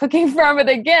get to start cooking from it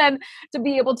again to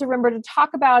be able to remember to talk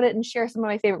about it and share some of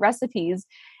my favorite recipes.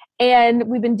 And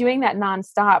we've been doing that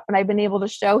nonstop. And I've been able to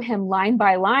show him line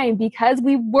by line because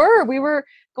we were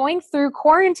going through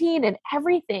quarantine and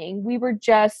everything. We were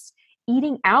just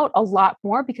eating out a lot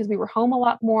more because we were home a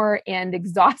lot more and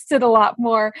exhausted a lot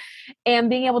more, and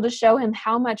being able to show him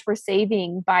how much we're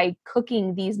saving by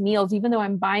cooking these meals. Even though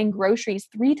I'm buying groceries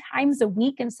 3 times a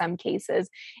week in some cases,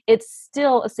 it's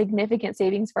still a significant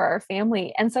savings for our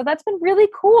family. And so that's been really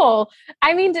cool.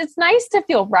 I mean, it's nice to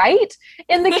feel right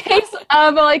in the case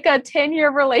of a 10-year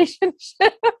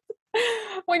relationship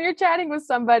when you're chatting with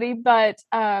somebody, but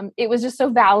it was just so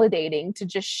validating to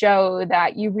just show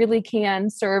that you really can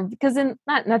serve, because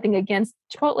nothing against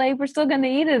Chipotle, we're still going to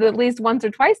eat it at least once or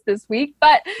twice this week,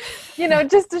 but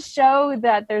just to show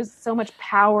that there's so much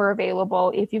power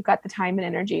available if you've got the time and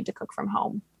energy to cook from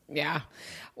home. Yeah.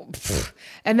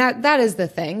 And that is the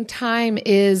thing. Time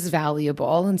is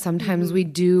valuable. And sometimes we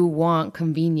do want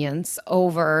convenience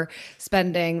over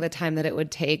spending the time that it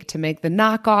would take to make the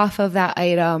knockoff of that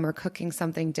item or cooking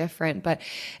something different. But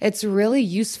it's really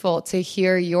useful to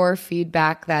hear your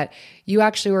feedback that you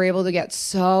actually were able to get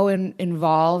so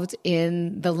involved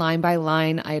in the line by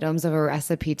line items of a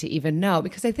recipe to even know,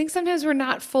 because I think sometimes we're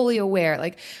not fully aware.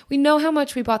 Like, we know how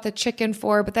much we bought the chicken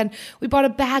for, but then we bought a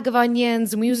bag of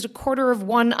onions and we used 1/4 of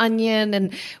one onion,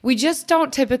 and we just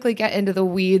don't typically get into the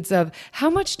weeds of how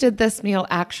much did this meal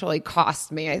actually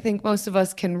cost me. I think most of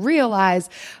us can realize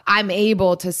I'm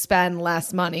able to spend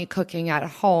less money cooking at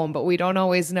home, but we don't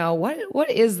always know what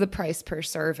is the price per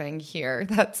serving here.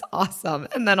 That's awesome.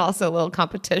 And then also a little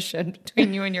competition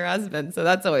between you and your husband. So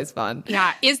that's always fun.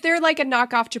 Yeah. Is there a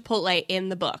knockoff Chipotle in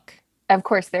the book? Of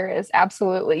course there is.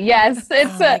 Absolutely. Yes.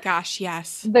 Oh my gosh.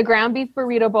 Yes. The ground beef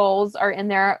burrito bowls are in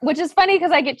there, which is funny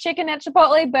because I get chicken at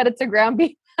Chipotle, but it's a ground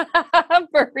beef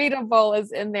burrito bowl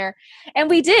is in there.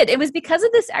 And it was because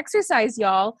of this exercise,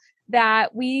 y'all,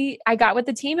 that I got with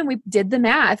the team and we did the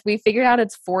math. We figured out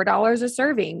it's $4 a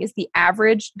serving is the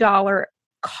average dollar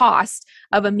cost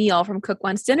of a meal from Cook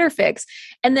One's Dinner Fix.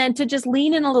 And then to just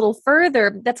lean in a little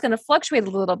further, that's going to fluctuate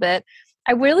a little bit.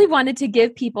 I really wanted to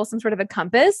give people some sort of a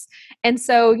compass. And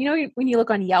so, when you look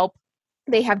on Yelp,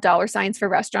 they have dollar signs for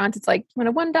restaurants. It's like, you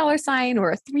want a $1 sign or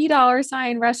a $3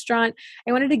 sign restaurant.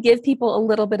 I wanted to give people a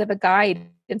little bit of a guide.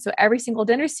 And so every single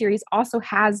dinner series also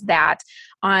has that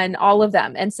on all of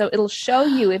them. And so it'll show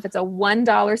you if it's a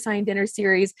 $1 sign dinner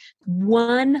series,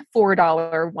 one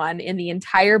 $4 one in the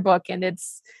entire book. And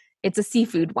it's a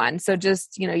seafood one. So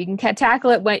just, you can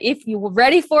tackle it if you were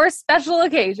ready for a special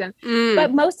occasion.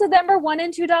 But most of them are $1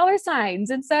 and $2 signs.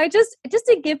 And so just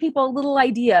to give people a little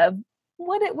idea of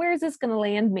where is this going to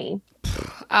land me?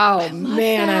 Oh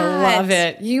man, I love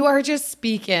it. You are just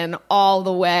speaking all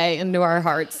the way into our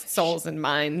hearts, souls, and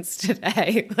minds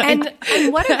today. And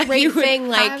what a great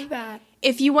thing,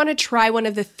 if you want to try one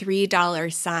of the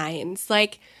 $3 signs,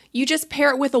 you just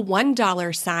pair it with a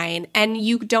 $1 sign, and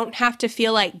you don't have to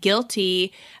feel like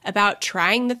guilty about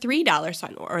trying the $3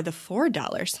 sign or the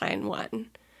 $4 sign one.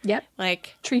 Yep.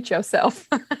 Like, treat yourself.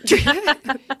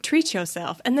 treat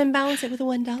yourself, and then balance it with a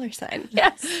 $1 sign.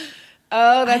 Yes.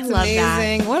 Oh, that's I love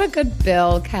amazing. that. What a good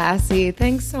bill, Cassie.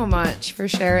 Thanks so much for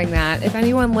sharing that. If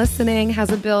anyone listening has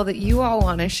a bill that you all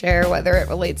want to share, whether it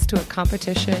relates to a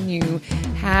competition you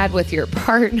had with your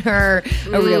partner,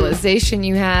 a realization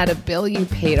you had, a bill you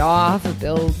paid off, a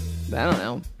bill, I don't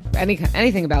know,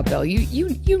 anything about Bill,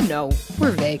 you know,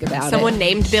 we're vague about Someone it.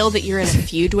 named Bill that you're in a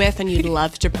feud with and you'd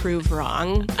love to prove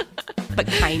wrong, but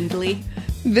kindly.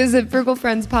 Visit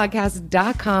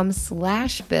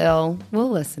frugalfriendspodcast.com/Bill.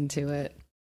 We'll listen to it.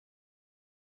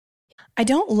 I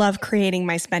don't love creating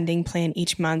my spending plan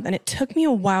each month, and it took me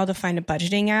a while to find a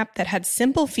budgeting app that had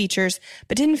simple features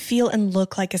but didn't feel and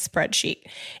look like a spreadsheet.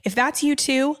 If that's you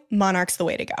too, Monarch's the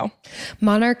way to go.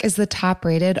 Monarch is the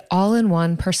top-rated,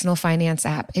 all-in-one personal finance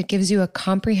app. It gives you a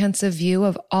comprehensive view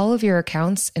of all of your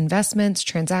accounts, investments,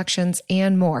 transactions,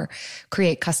 and more.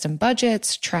 Create custom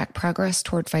budgets, track progress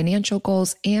toward financial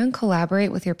goals, and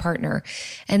collaborate with your partner.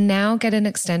 And now get an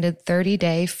extended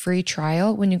 30-day free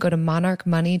trial when you go to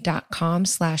monarchmoney.com/frugal.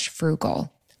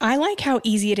 I like how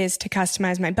easy it is to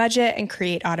customize my budget and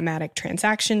create automatic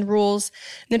transaction rules.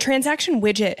 The transaction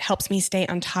widget helps me stay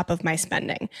on top of my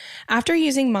spending. After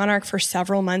using Monarch for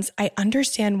several months, I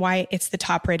understand why it's the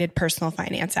top-rated personal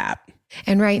finance app.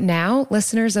 And right now,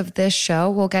 listeners of this show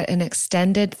will get an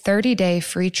extended 30-day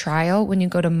free trial when you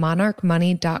go to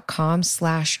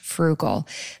monarchmoney.com/frugal.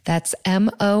 That's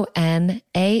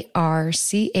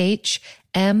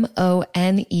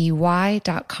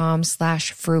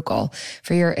MONARCHMONEY.com/frugal.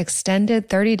 For your extended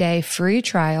 30-day free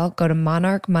trial, go to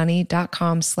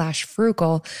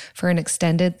monarchmoney.com/frugal for an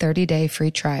extended 30-day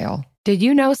free trial. Did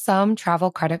you know some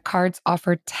travel credit cards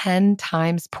offer 10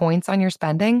 times points on your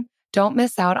spending? Don't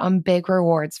miss out on big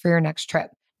rewards for your next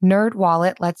trip.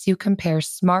 NerdWallet lets you compare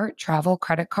smart travel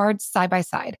credit cards side by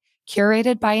side,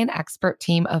 curated by an expert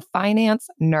team of finance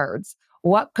nerds.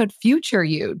 What could future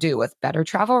you do with better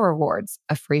travel rewards,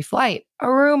 a free flight,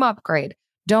 a room upgrade?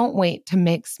 Don't wait to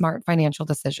make smart financial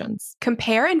decisions.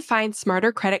 Compare and find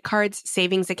smarter credit cards,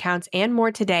 savings accounts, and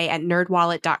more today at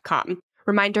nerdwallet.com.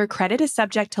 Reminder, credit is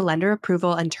subject to lender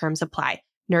approval and terms apply.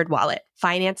 NerdWallet.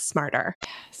 Finance smarter.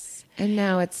 Yes. And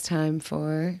now it's time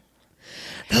for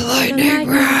the lightning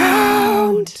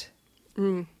round.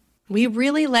 We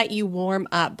really let you warm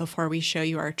up before we show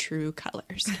you our true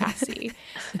colors, Cassie.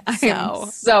 I am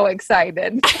so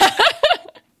excited.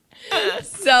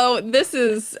 So this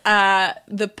is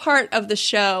the part of the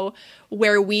show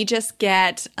where we just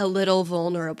get a little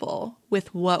vulnerable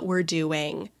with what we're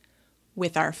doing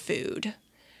with our food.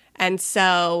 And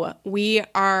so we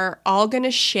are all going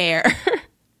to share...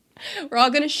 We're all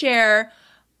going to share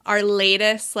our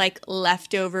latest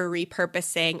leftover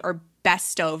repurposing or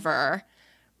best over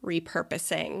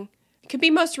repurposing. It could be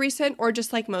most recent or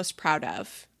just most proud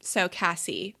of. So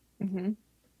Cassie,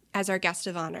 as our guest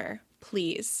of honor,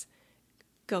 please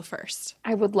go first.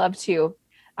 I would love to.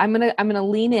 I'm gonna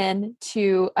lean in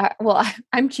to.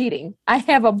 I'm cheating. I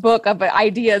have a book of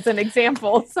ideas and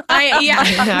examples. So you you're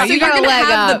got a gonna leg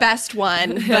have up. the best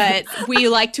one, but we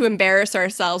like to embarrass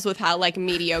ourselves with how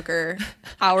mediocre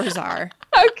ours are.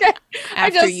 Okay.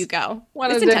 After you go,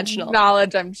 Wanted it's to intentional.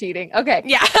 acknowledge I'm cheating. Okay.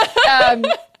 Yeah.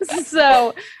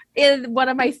 So in one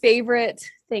of my favorite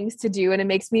things to do, and it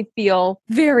makes me feel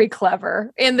very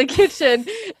clever in the kitchen,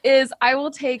 is I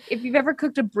will take, if you've ever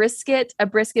cooked a brisket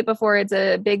before, it's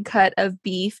a big cut of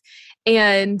beef.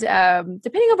 And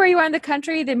depending on where you are in the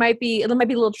country, it might be a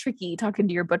little tricky talking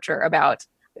to your butcher about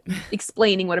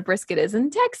explaining what a brisket is. In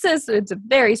Texas, it's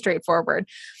very straightforward.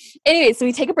 Anyway, so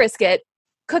we take a brisket,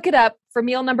 cook it up for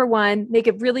meal number one, make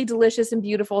it really delicious and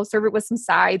beautiful, serve it with some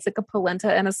sides like a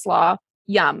polenta and a slaw.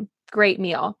 Yum. Great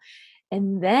meal.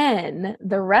 And then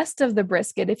the rest of the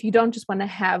brisket, if you don't just want to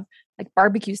have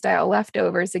barbecue style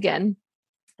leftovers again,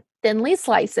 thinly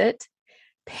slice it,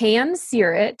 pan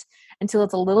sear it until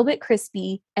it's a little bit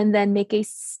crispy, and then make a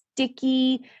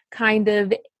sticky kind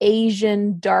of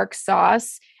Asian dark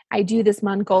sauce. I do this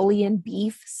Mongolian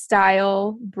beef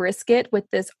style brisket with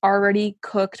this already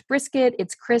cooked brisket.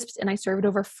 It's crisped and I serve it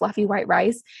over fluffy white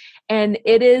rice. And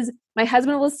my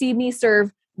husband will see me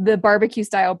serve the barbecue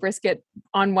style brisket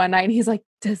on one night. And he's like,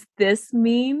 does this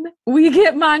mean we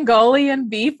get Mongolian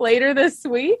beef later this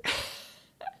week?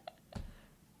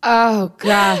 Oh,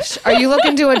 gosh. Are you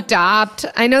looking to adopt?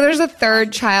 I know there's a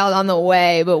third child on the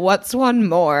way, but what's one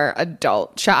more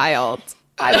adult child?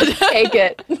 I would take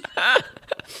it.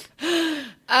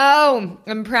 Oh,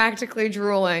 I'm practically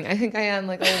drooling. I think I am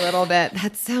like a little bit.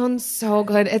 That sounds so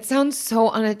good. It sounds so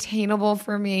unattainable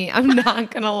for me. I'm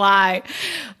not going to lie.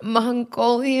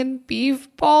 Mongolian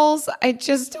beef balls, I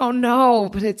just don't know,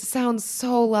 but it sounds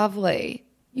so lovely.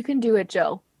 You can do it,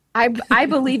 Jill. I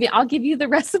believe you. I'll give you the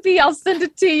recipe. I'll send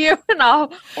it to you and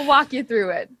I'll walk you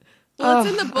through it. Well, it's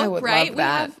in the I book, would right? love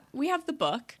that. We have the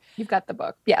book. You've got the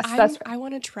book. Yes, that's right. I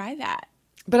want to try that.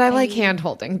 But I like hand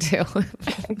holding too.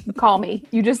 Call me.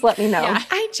 You just let me know. Yeah.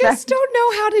 I just don't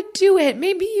know how to do it.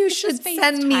 Maybe you should Just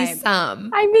send me FaceTime.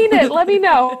 some. I mean it. Let me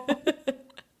know.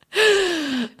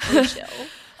 Chill.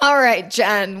 All right,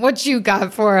 Jen, what you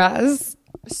got for us?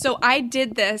 So I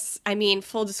did this. I mean,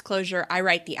 full disclosure, I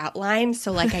write the outline.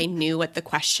 So like I knew what the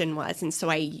question was. And so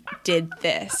I did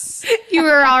this. You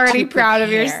were already To proud of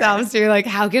prepare. yourself. So you're like,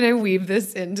 how can I weave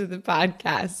this into the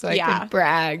podcast so I can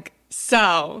brag?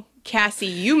 So Cassie,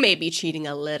 you may be cheating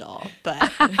a little,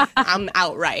 but I'm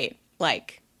outright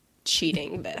like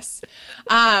cheating this.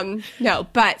 No,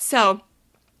 but so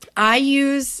I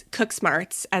use Cook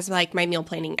Smarts as like my meal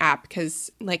planning app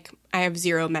because like I have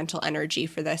zero mental energy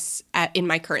for this in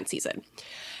my current season.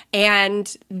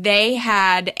 And they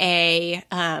had a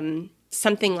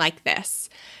something like this.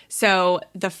 So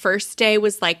the first day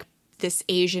was like this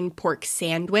Asian pork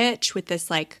sandwich with this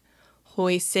like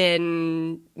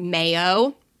hoisin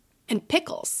mayo and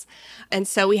pickles. And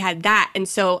so we had that. And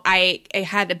so I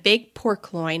had a big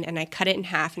pork loin and I cut it in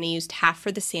half and I used half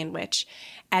for the sandwich.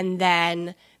 And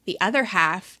then the other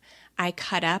half I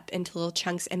cut up into little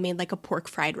chunks and made like a pork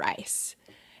fried rice.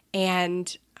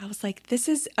 And I was like,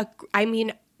 this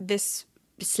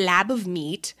slab of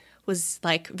meat was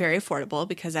like very affordable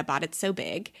because I bought it so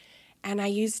big. And I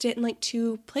used it in like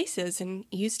 2 places and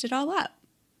used it all up.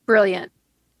 Brilliant.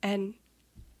 And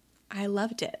I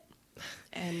loved it.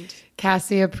 And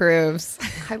Cassie approves.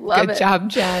 I love Good it. job,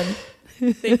 Jen.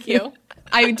 thank you.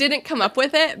 I didn't come up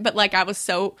with it, but like I was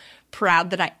so proud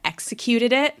that I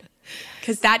executed it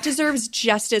because that deserves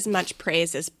just as much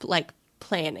praise as like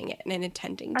planning it and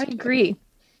intending to. I agree.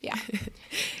 Yeah.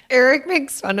 Eric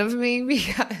makes fun of me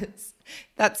because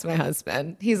that's my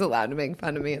husband. He's allowed to make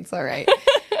fun of me. It's all right.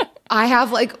 I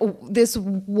have like this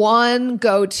one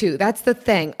go-to. That's the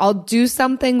thing. I'll do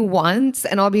something once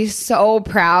and I'll be so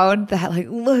proud that like,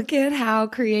 look at how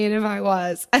creative I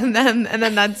was. And then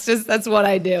that's what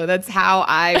I do. That's how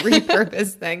I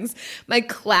repurpose things. My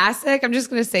classic, I'm just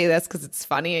going to say this because it's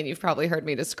funny and you've probably heard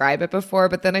me describe it before,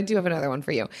 but then I do have another one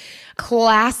for you.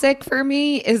 Classic for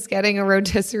me is getting a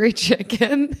rotisserie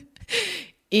chicken.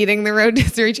 Eating the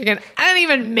rotisserie chicken. I didn't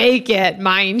even make it,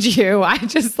 mind you. I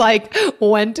just like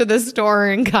went to the store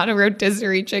and got a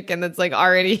rotisserie chicken that's like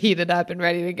already heated up and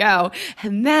ready to go.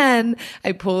 And then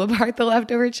I pull apart the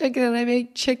leftover chicken and I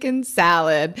make chicken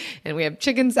salad. And we have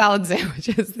chicken salad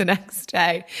sandwiches the next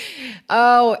day.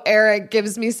 Oh, Eric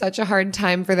gives me such a hard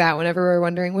time for that whenever we're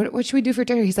wondering, what should we do for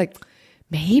dinner? He's like,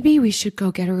 maybe we should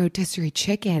go get a rotisserie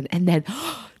chicken. And then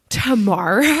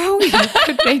tomorrow you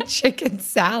could make chicken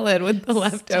salad with the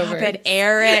leftovers. Stop it,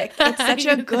 Eric. It's such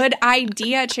a good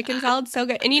idea. Chicken salad's so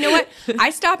good. And you know what?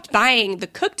 I stopped buying the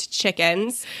cooked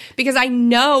chickens because I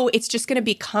know it's just going to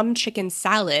become chicken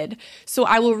salad. So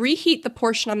I will reheat the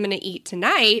portion I'm going to eat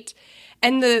tonight,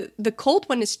 and the cold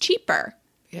one is cheaper.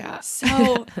 Yeah. So,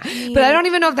 but I don't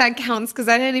even know if that counts because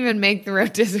I didn't even make the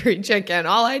rotisserie chicken.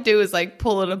 All I do is like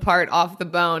pull it apart off the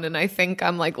bone. And I think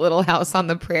I'm like Little House on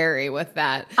the Prairie with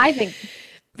that. I think.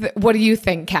 What do you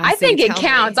think, Cassie? I think it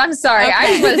counts. I'm sorry. Okay.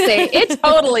 I was going to say it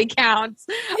totally counts.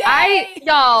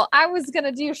 I was going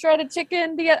to do shredded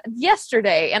chicken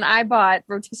yesterday and I bought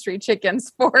rotisserie chickens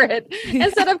for it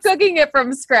instead of cooking it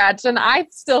from scratch. And I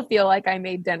still feel like I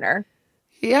made dinner.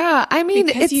 Yeah, I mean,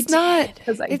 because it's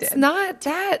not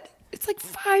that. It's like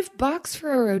 $5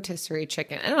 for a rotisserie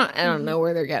chicken. I don't know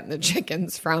where they're getting the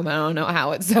chickens from. I don't know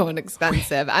how it's so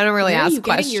inexpensive. I don't really ask questions.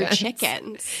 Where are you getting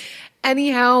your chickens?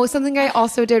 Anyhow, something I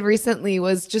also did recently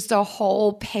was just a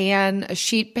whole pan, a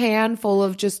sheet pan full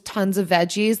of just tons of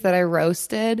veggies that I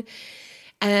roasted.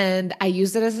 And I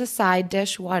used it as a side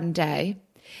dish one day.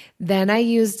 Then I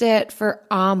used it for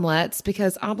omelets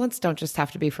because omelets don't just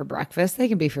have to be for breakfast. They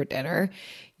can be for dinner.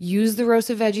 Use the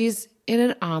roasted veggies in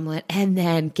an omelet and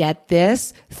then get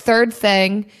this third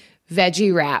thing,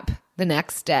 veggie wrap the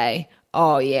next day.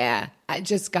 Oh, yeah. I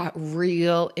just got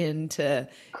real into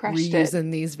Crushed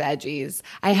reusing these veggies.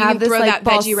 I You have can this throw like that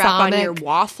veggie wrap on your balsamic.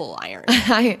 waffle iron.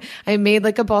 I made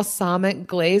like a balsamic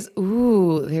glaze.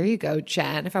 Ooh, there you go,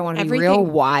 Jen. If I want to be real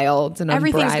wild and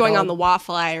Everything's going on unbridled. the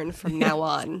waffle iron from now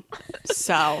on.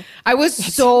 So I was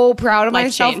so proud of life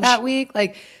myself change. that week.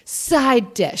 Like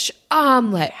side dish,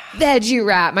 omelet, veggie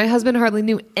wrap. My husband hardly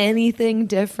knew anything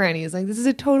different. He was like, "This is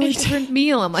a totally different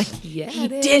meal." I'm like, "Yeah,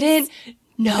 it is." didn't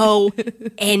know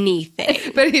anything.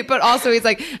 But also he's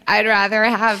like, "I'd rather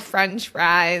have French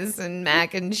fries and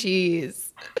mac and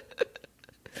cheese."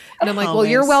 And I'm like, "Well,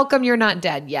 you're Always. welcome. You're not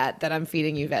dead yet. That I'm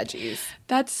feeding you veggies."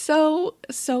 That's so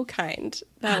kind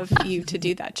of you to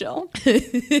do that, Jill.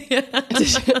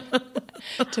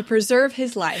 To preserve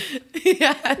his life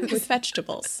with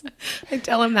vegetables. I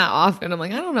tell him that often. I'm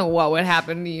like, I don't know what would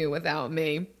happen to you without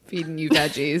me feeding you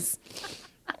veggies.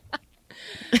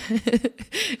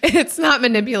 It's not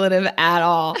manipulative at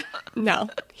all. No,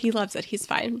 he loves it. He's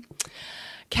fine.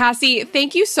 Cassie,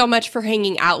 thank you so much for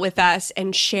hanging out with us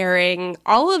and sharing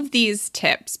all of these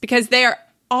tips because they are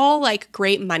all like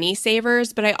great money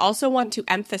savers. But I also want to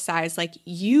emphasize like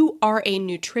you are a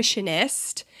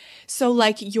nutritionist. So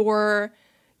like your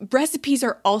recipes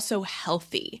are also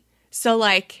healthy. So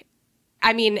like,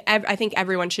 I mean, I think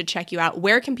everyone should check you out.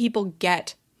 Where can people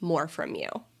get more from you?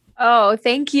 Oh,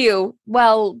 thank you.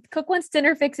 Well, Cook Once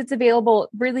Dinner Fix, it's available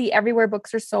really everywhere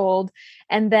books are sold.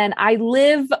 And then I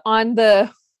live on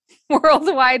the World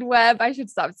Wide Web. I should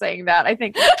stop saying that. I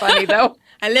think it's funny though.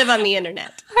 I live on the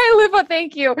internet.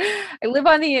 Thank you. I live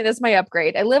on the, this is my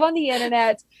upgrade. I live on the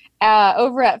internet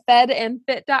over at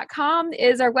fedandfit.com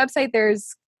is our website.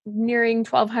 There's nearing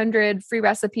 1,200 free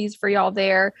recipes for y'all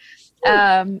there.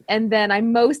 And then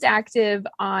I'm most active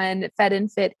on Fed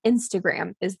and Fit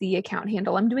Instagram is the account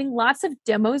handle. I'm doing lots of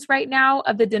demos right now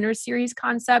of the dinner series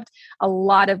concept, a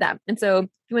lot of them. And so if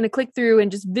you want to click through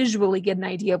and just visually get an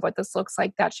idea of what this looks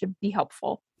like, that should be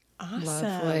helpful. Awesome.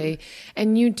 Lovely.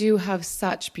 And you do have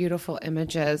such beautiful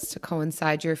images to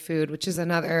coincide your food, which is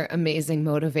another amazing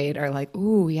motivator. Like,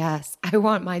 ooh, yes, I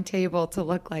want my table to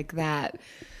look like that.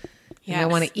 Yes. And I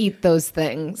want to eat those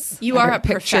things. You that are a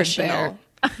pictured professional. there.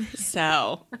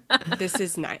 So this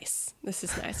is nice. This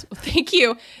is nice. Well, thank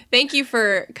you. Thank you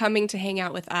for coming to hang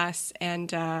out with us.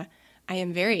 And I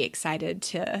am very excited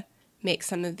to make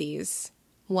some of these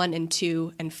 1 and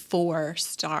 2 and 4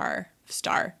 star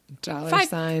Dollar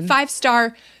sign.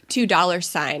 5-star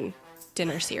 $2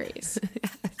 dinner series.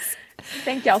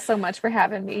 Thank y'all so much for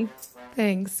having me.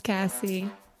 Thanks, Cassie.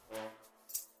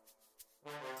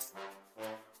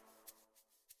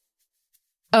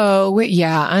 Oh,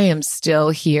 yeah, I am still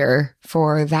here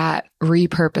for that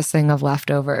repurposing of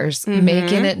leftovers,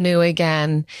 making it new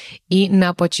again, eating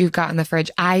up what you've got in the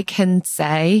fridge. I can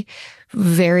say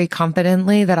very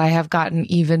confidently that I have gotten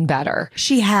even better.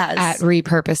 She has. At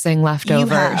repurposing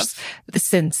leftovers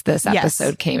since this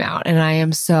episode came out. And I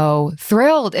am so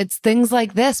thrilled. It's things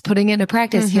like this, putting into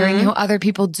practice, hearing how other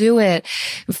people do it,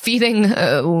 feeding,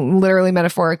 literally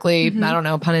metaphorically, I don't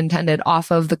know, pun intended,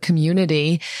 off of the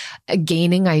community,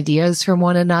 gaining ideas from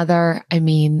one another. I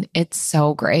mean, it's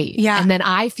so great. Yeah. And then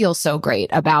I feel so great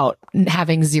about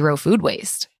having zero food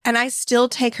waste. And I still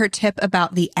take her tip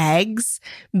about the eggs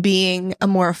being a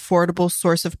more affordable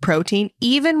source of protein.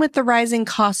 Even with the rising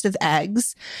cost of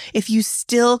eggs, if you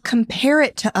still compare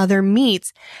it to other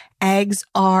meats, eggs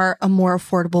are a more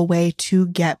affordable way to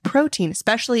get protein,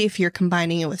 especially if you're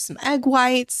combining it with some egg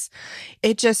whites.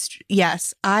 It just,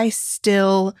 yes, I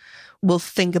still will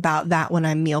think about that when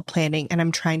I'm meal planning and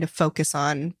I'm trying to focus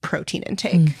on protein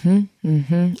intake.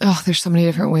 Oh, there's so many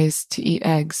different ways to eat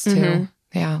eggs too.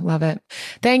 Yeah, love it.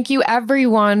 Thank you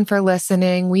everyone for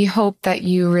listening. We hope that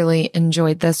you really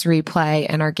enjoyed this replay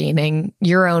and are gaining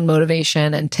your own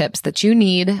motivation and tips that you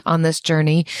need on this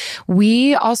journey.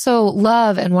 We also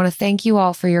love and want to thank you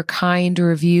all for your kind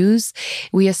reviews.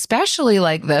 We especially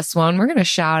like this one. We're going to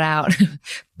shout out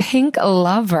Pink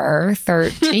Lover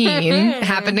 13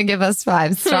 happened to give us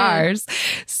 5 stars,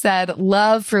 said,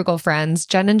 love Frugal Friends.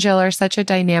 Jen and Jill are such a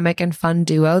dynamic and fun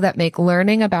duo that make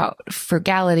learning about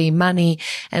frugality, money,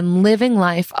 and living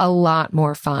life a lot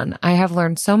more fun. I have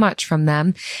learned so much from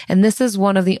them, and this is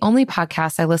one of the only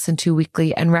podcasts I listen to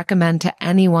weekly and recommend to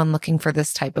anyone looking for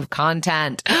this type of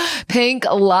content. Pink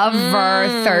Lover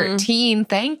 13,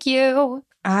 thank you.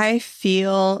 I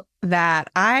feel that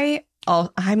I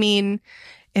mean,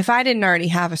 if I didn't already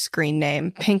have a screen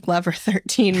name, Pink Lover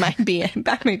 13 might be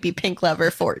Pink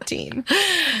Lover 14.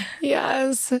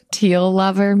 Yes. Teal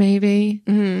Lover, maybe.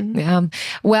 Mm-hmm. Yeah.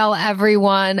 Well,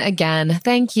 everyone, again,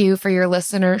 thank you for your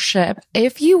listenership.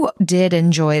 If you did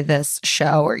enjoy this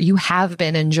show or you have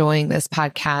been enjoying this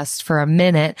podcast for a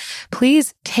minute,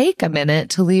 please take a minute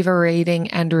to leave a rating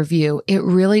and review. It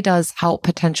really does help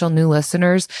potential new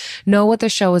listeners know what the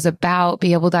show is about,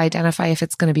 be able to identify if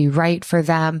it's going to be right for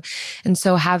them. And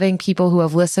so having people who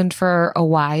have listened for a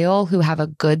while, who have a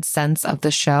good sense of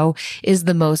the show, is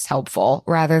the most helpful,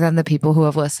 rather than the people who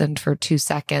have listened for 2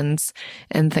 seconds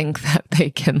and think that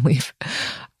they can leave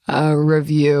a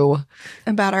review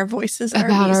about our voices.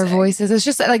 Our voices. It's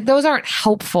just like those aren't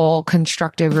helpful,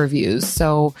 constructive reviews.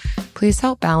 So please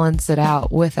help balance it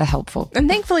out with a helpful. And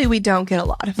thankfully, we don't get a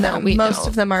lot of them. Most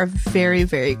of them are very,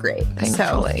 very great.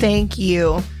 Thankfully. So thank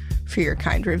you for your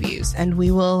kind reviews. And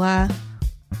we will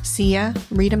see ya.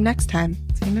 Read them next time.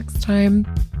 See you next time.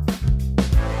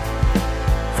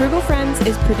 Frugal Friends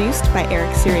is produced by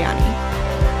Eric Siriani.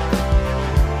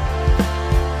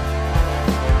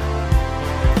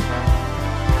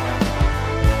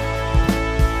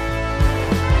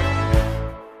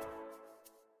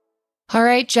 All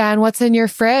right, Jen, what's in your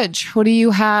fridge? What do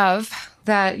you have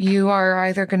that you are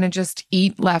either going to just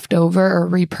eat leftover or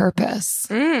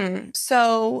repurpose?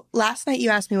 So last night you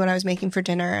asked me what I was making for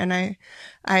dinner, and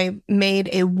I made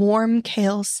a warm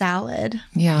kale salad.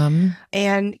 Yum.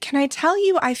 And can I tell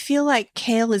you, I feel like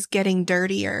kale is getting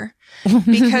dirtier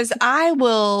because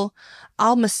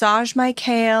I'll massage my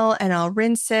kale and I'll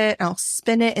rinse it and I'll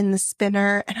spin it in the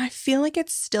spinner, and I feel like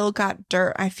it's still got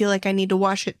dirt. I feel like I need to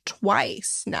wash it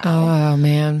twice now. Oh,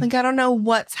 man. Like, I don't know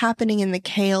what's happening in the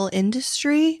kale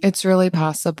industry. It's really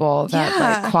possible that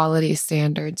like quality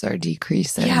standards are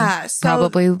decreasing. Yeah. So,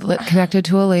 probably connected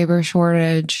to a labor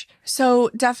shortage. So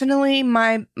definitely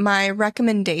my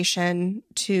recommendation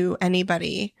to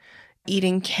anybody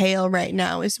eating kale right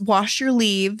now is wash your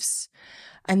leaves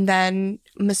and then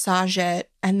massage it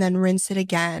and then rinse it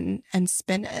again and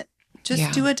spin it.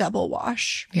 Just do a double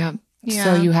wash. Yep. Yeah.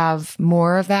 So you have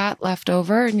more of that left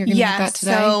over and you're going to eat that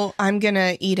today? So I'm going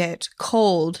to eat it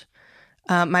cold.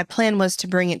 My plan was to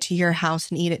bring it to your house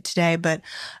and eat it today. But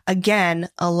again,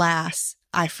 alas,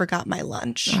 I forgot my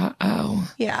lunch.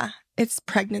 Uh-oh. Yeah. It's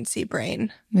pregnancy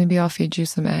brain. Maybe I'll feed you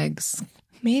some eggs.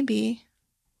 Maybe.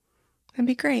 That'd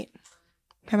be great.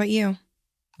 How about you?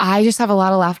 I just have a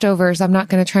lot of leftovers. I'm not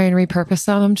going to try and repurpose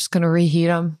them. I'm just going to reheat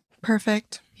them.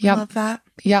 Perfect. Yep. Love that.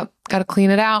 Yep. Got to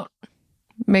clean it out.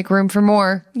 Make room for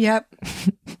more. Yep.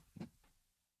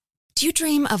 Do you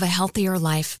dream of a healthier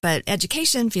life, but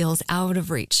education feels out of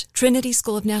reach? Trinity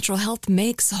School of Natural Health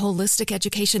makes holistic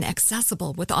education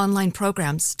accessible with online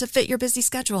programs to fit your busy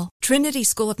schedule. Trinity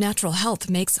School of Natural Health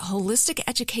makes holistic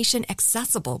education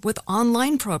accessible with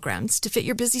online programs to fit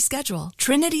your busy schedule.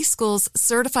 Trinity School's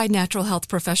Certified Natural Health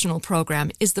Professional Program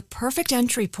is the perfect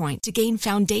entry point to gain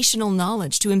foundational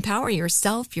knowledge to empower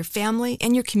yourself, your family,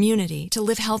 and your community to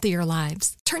live healthier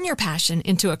lives. Turn your passion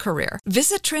into a career.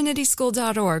 Visit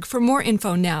trinityschool.org for more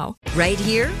info now. Right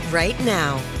here, right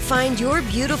now. Find your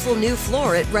beautiful new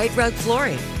floor at Right Rug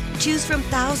Flooring. Choose from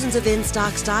thousands of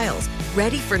in-stock styles,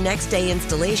 ready for next day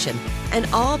installation, and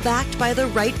all backed by the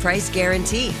right price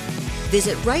guarantee.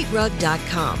 Visit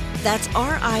rightrug.com. That's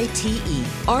RITERUG.com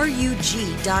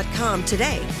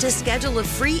today to schedule a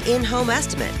free in-home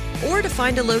estimate or to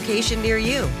find a location near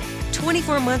you.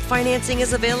 24-month financing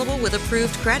is available with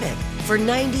approved credit. For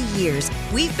 90 years,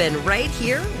 we've been right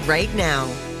here, right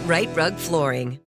now. Right Rug Flooring.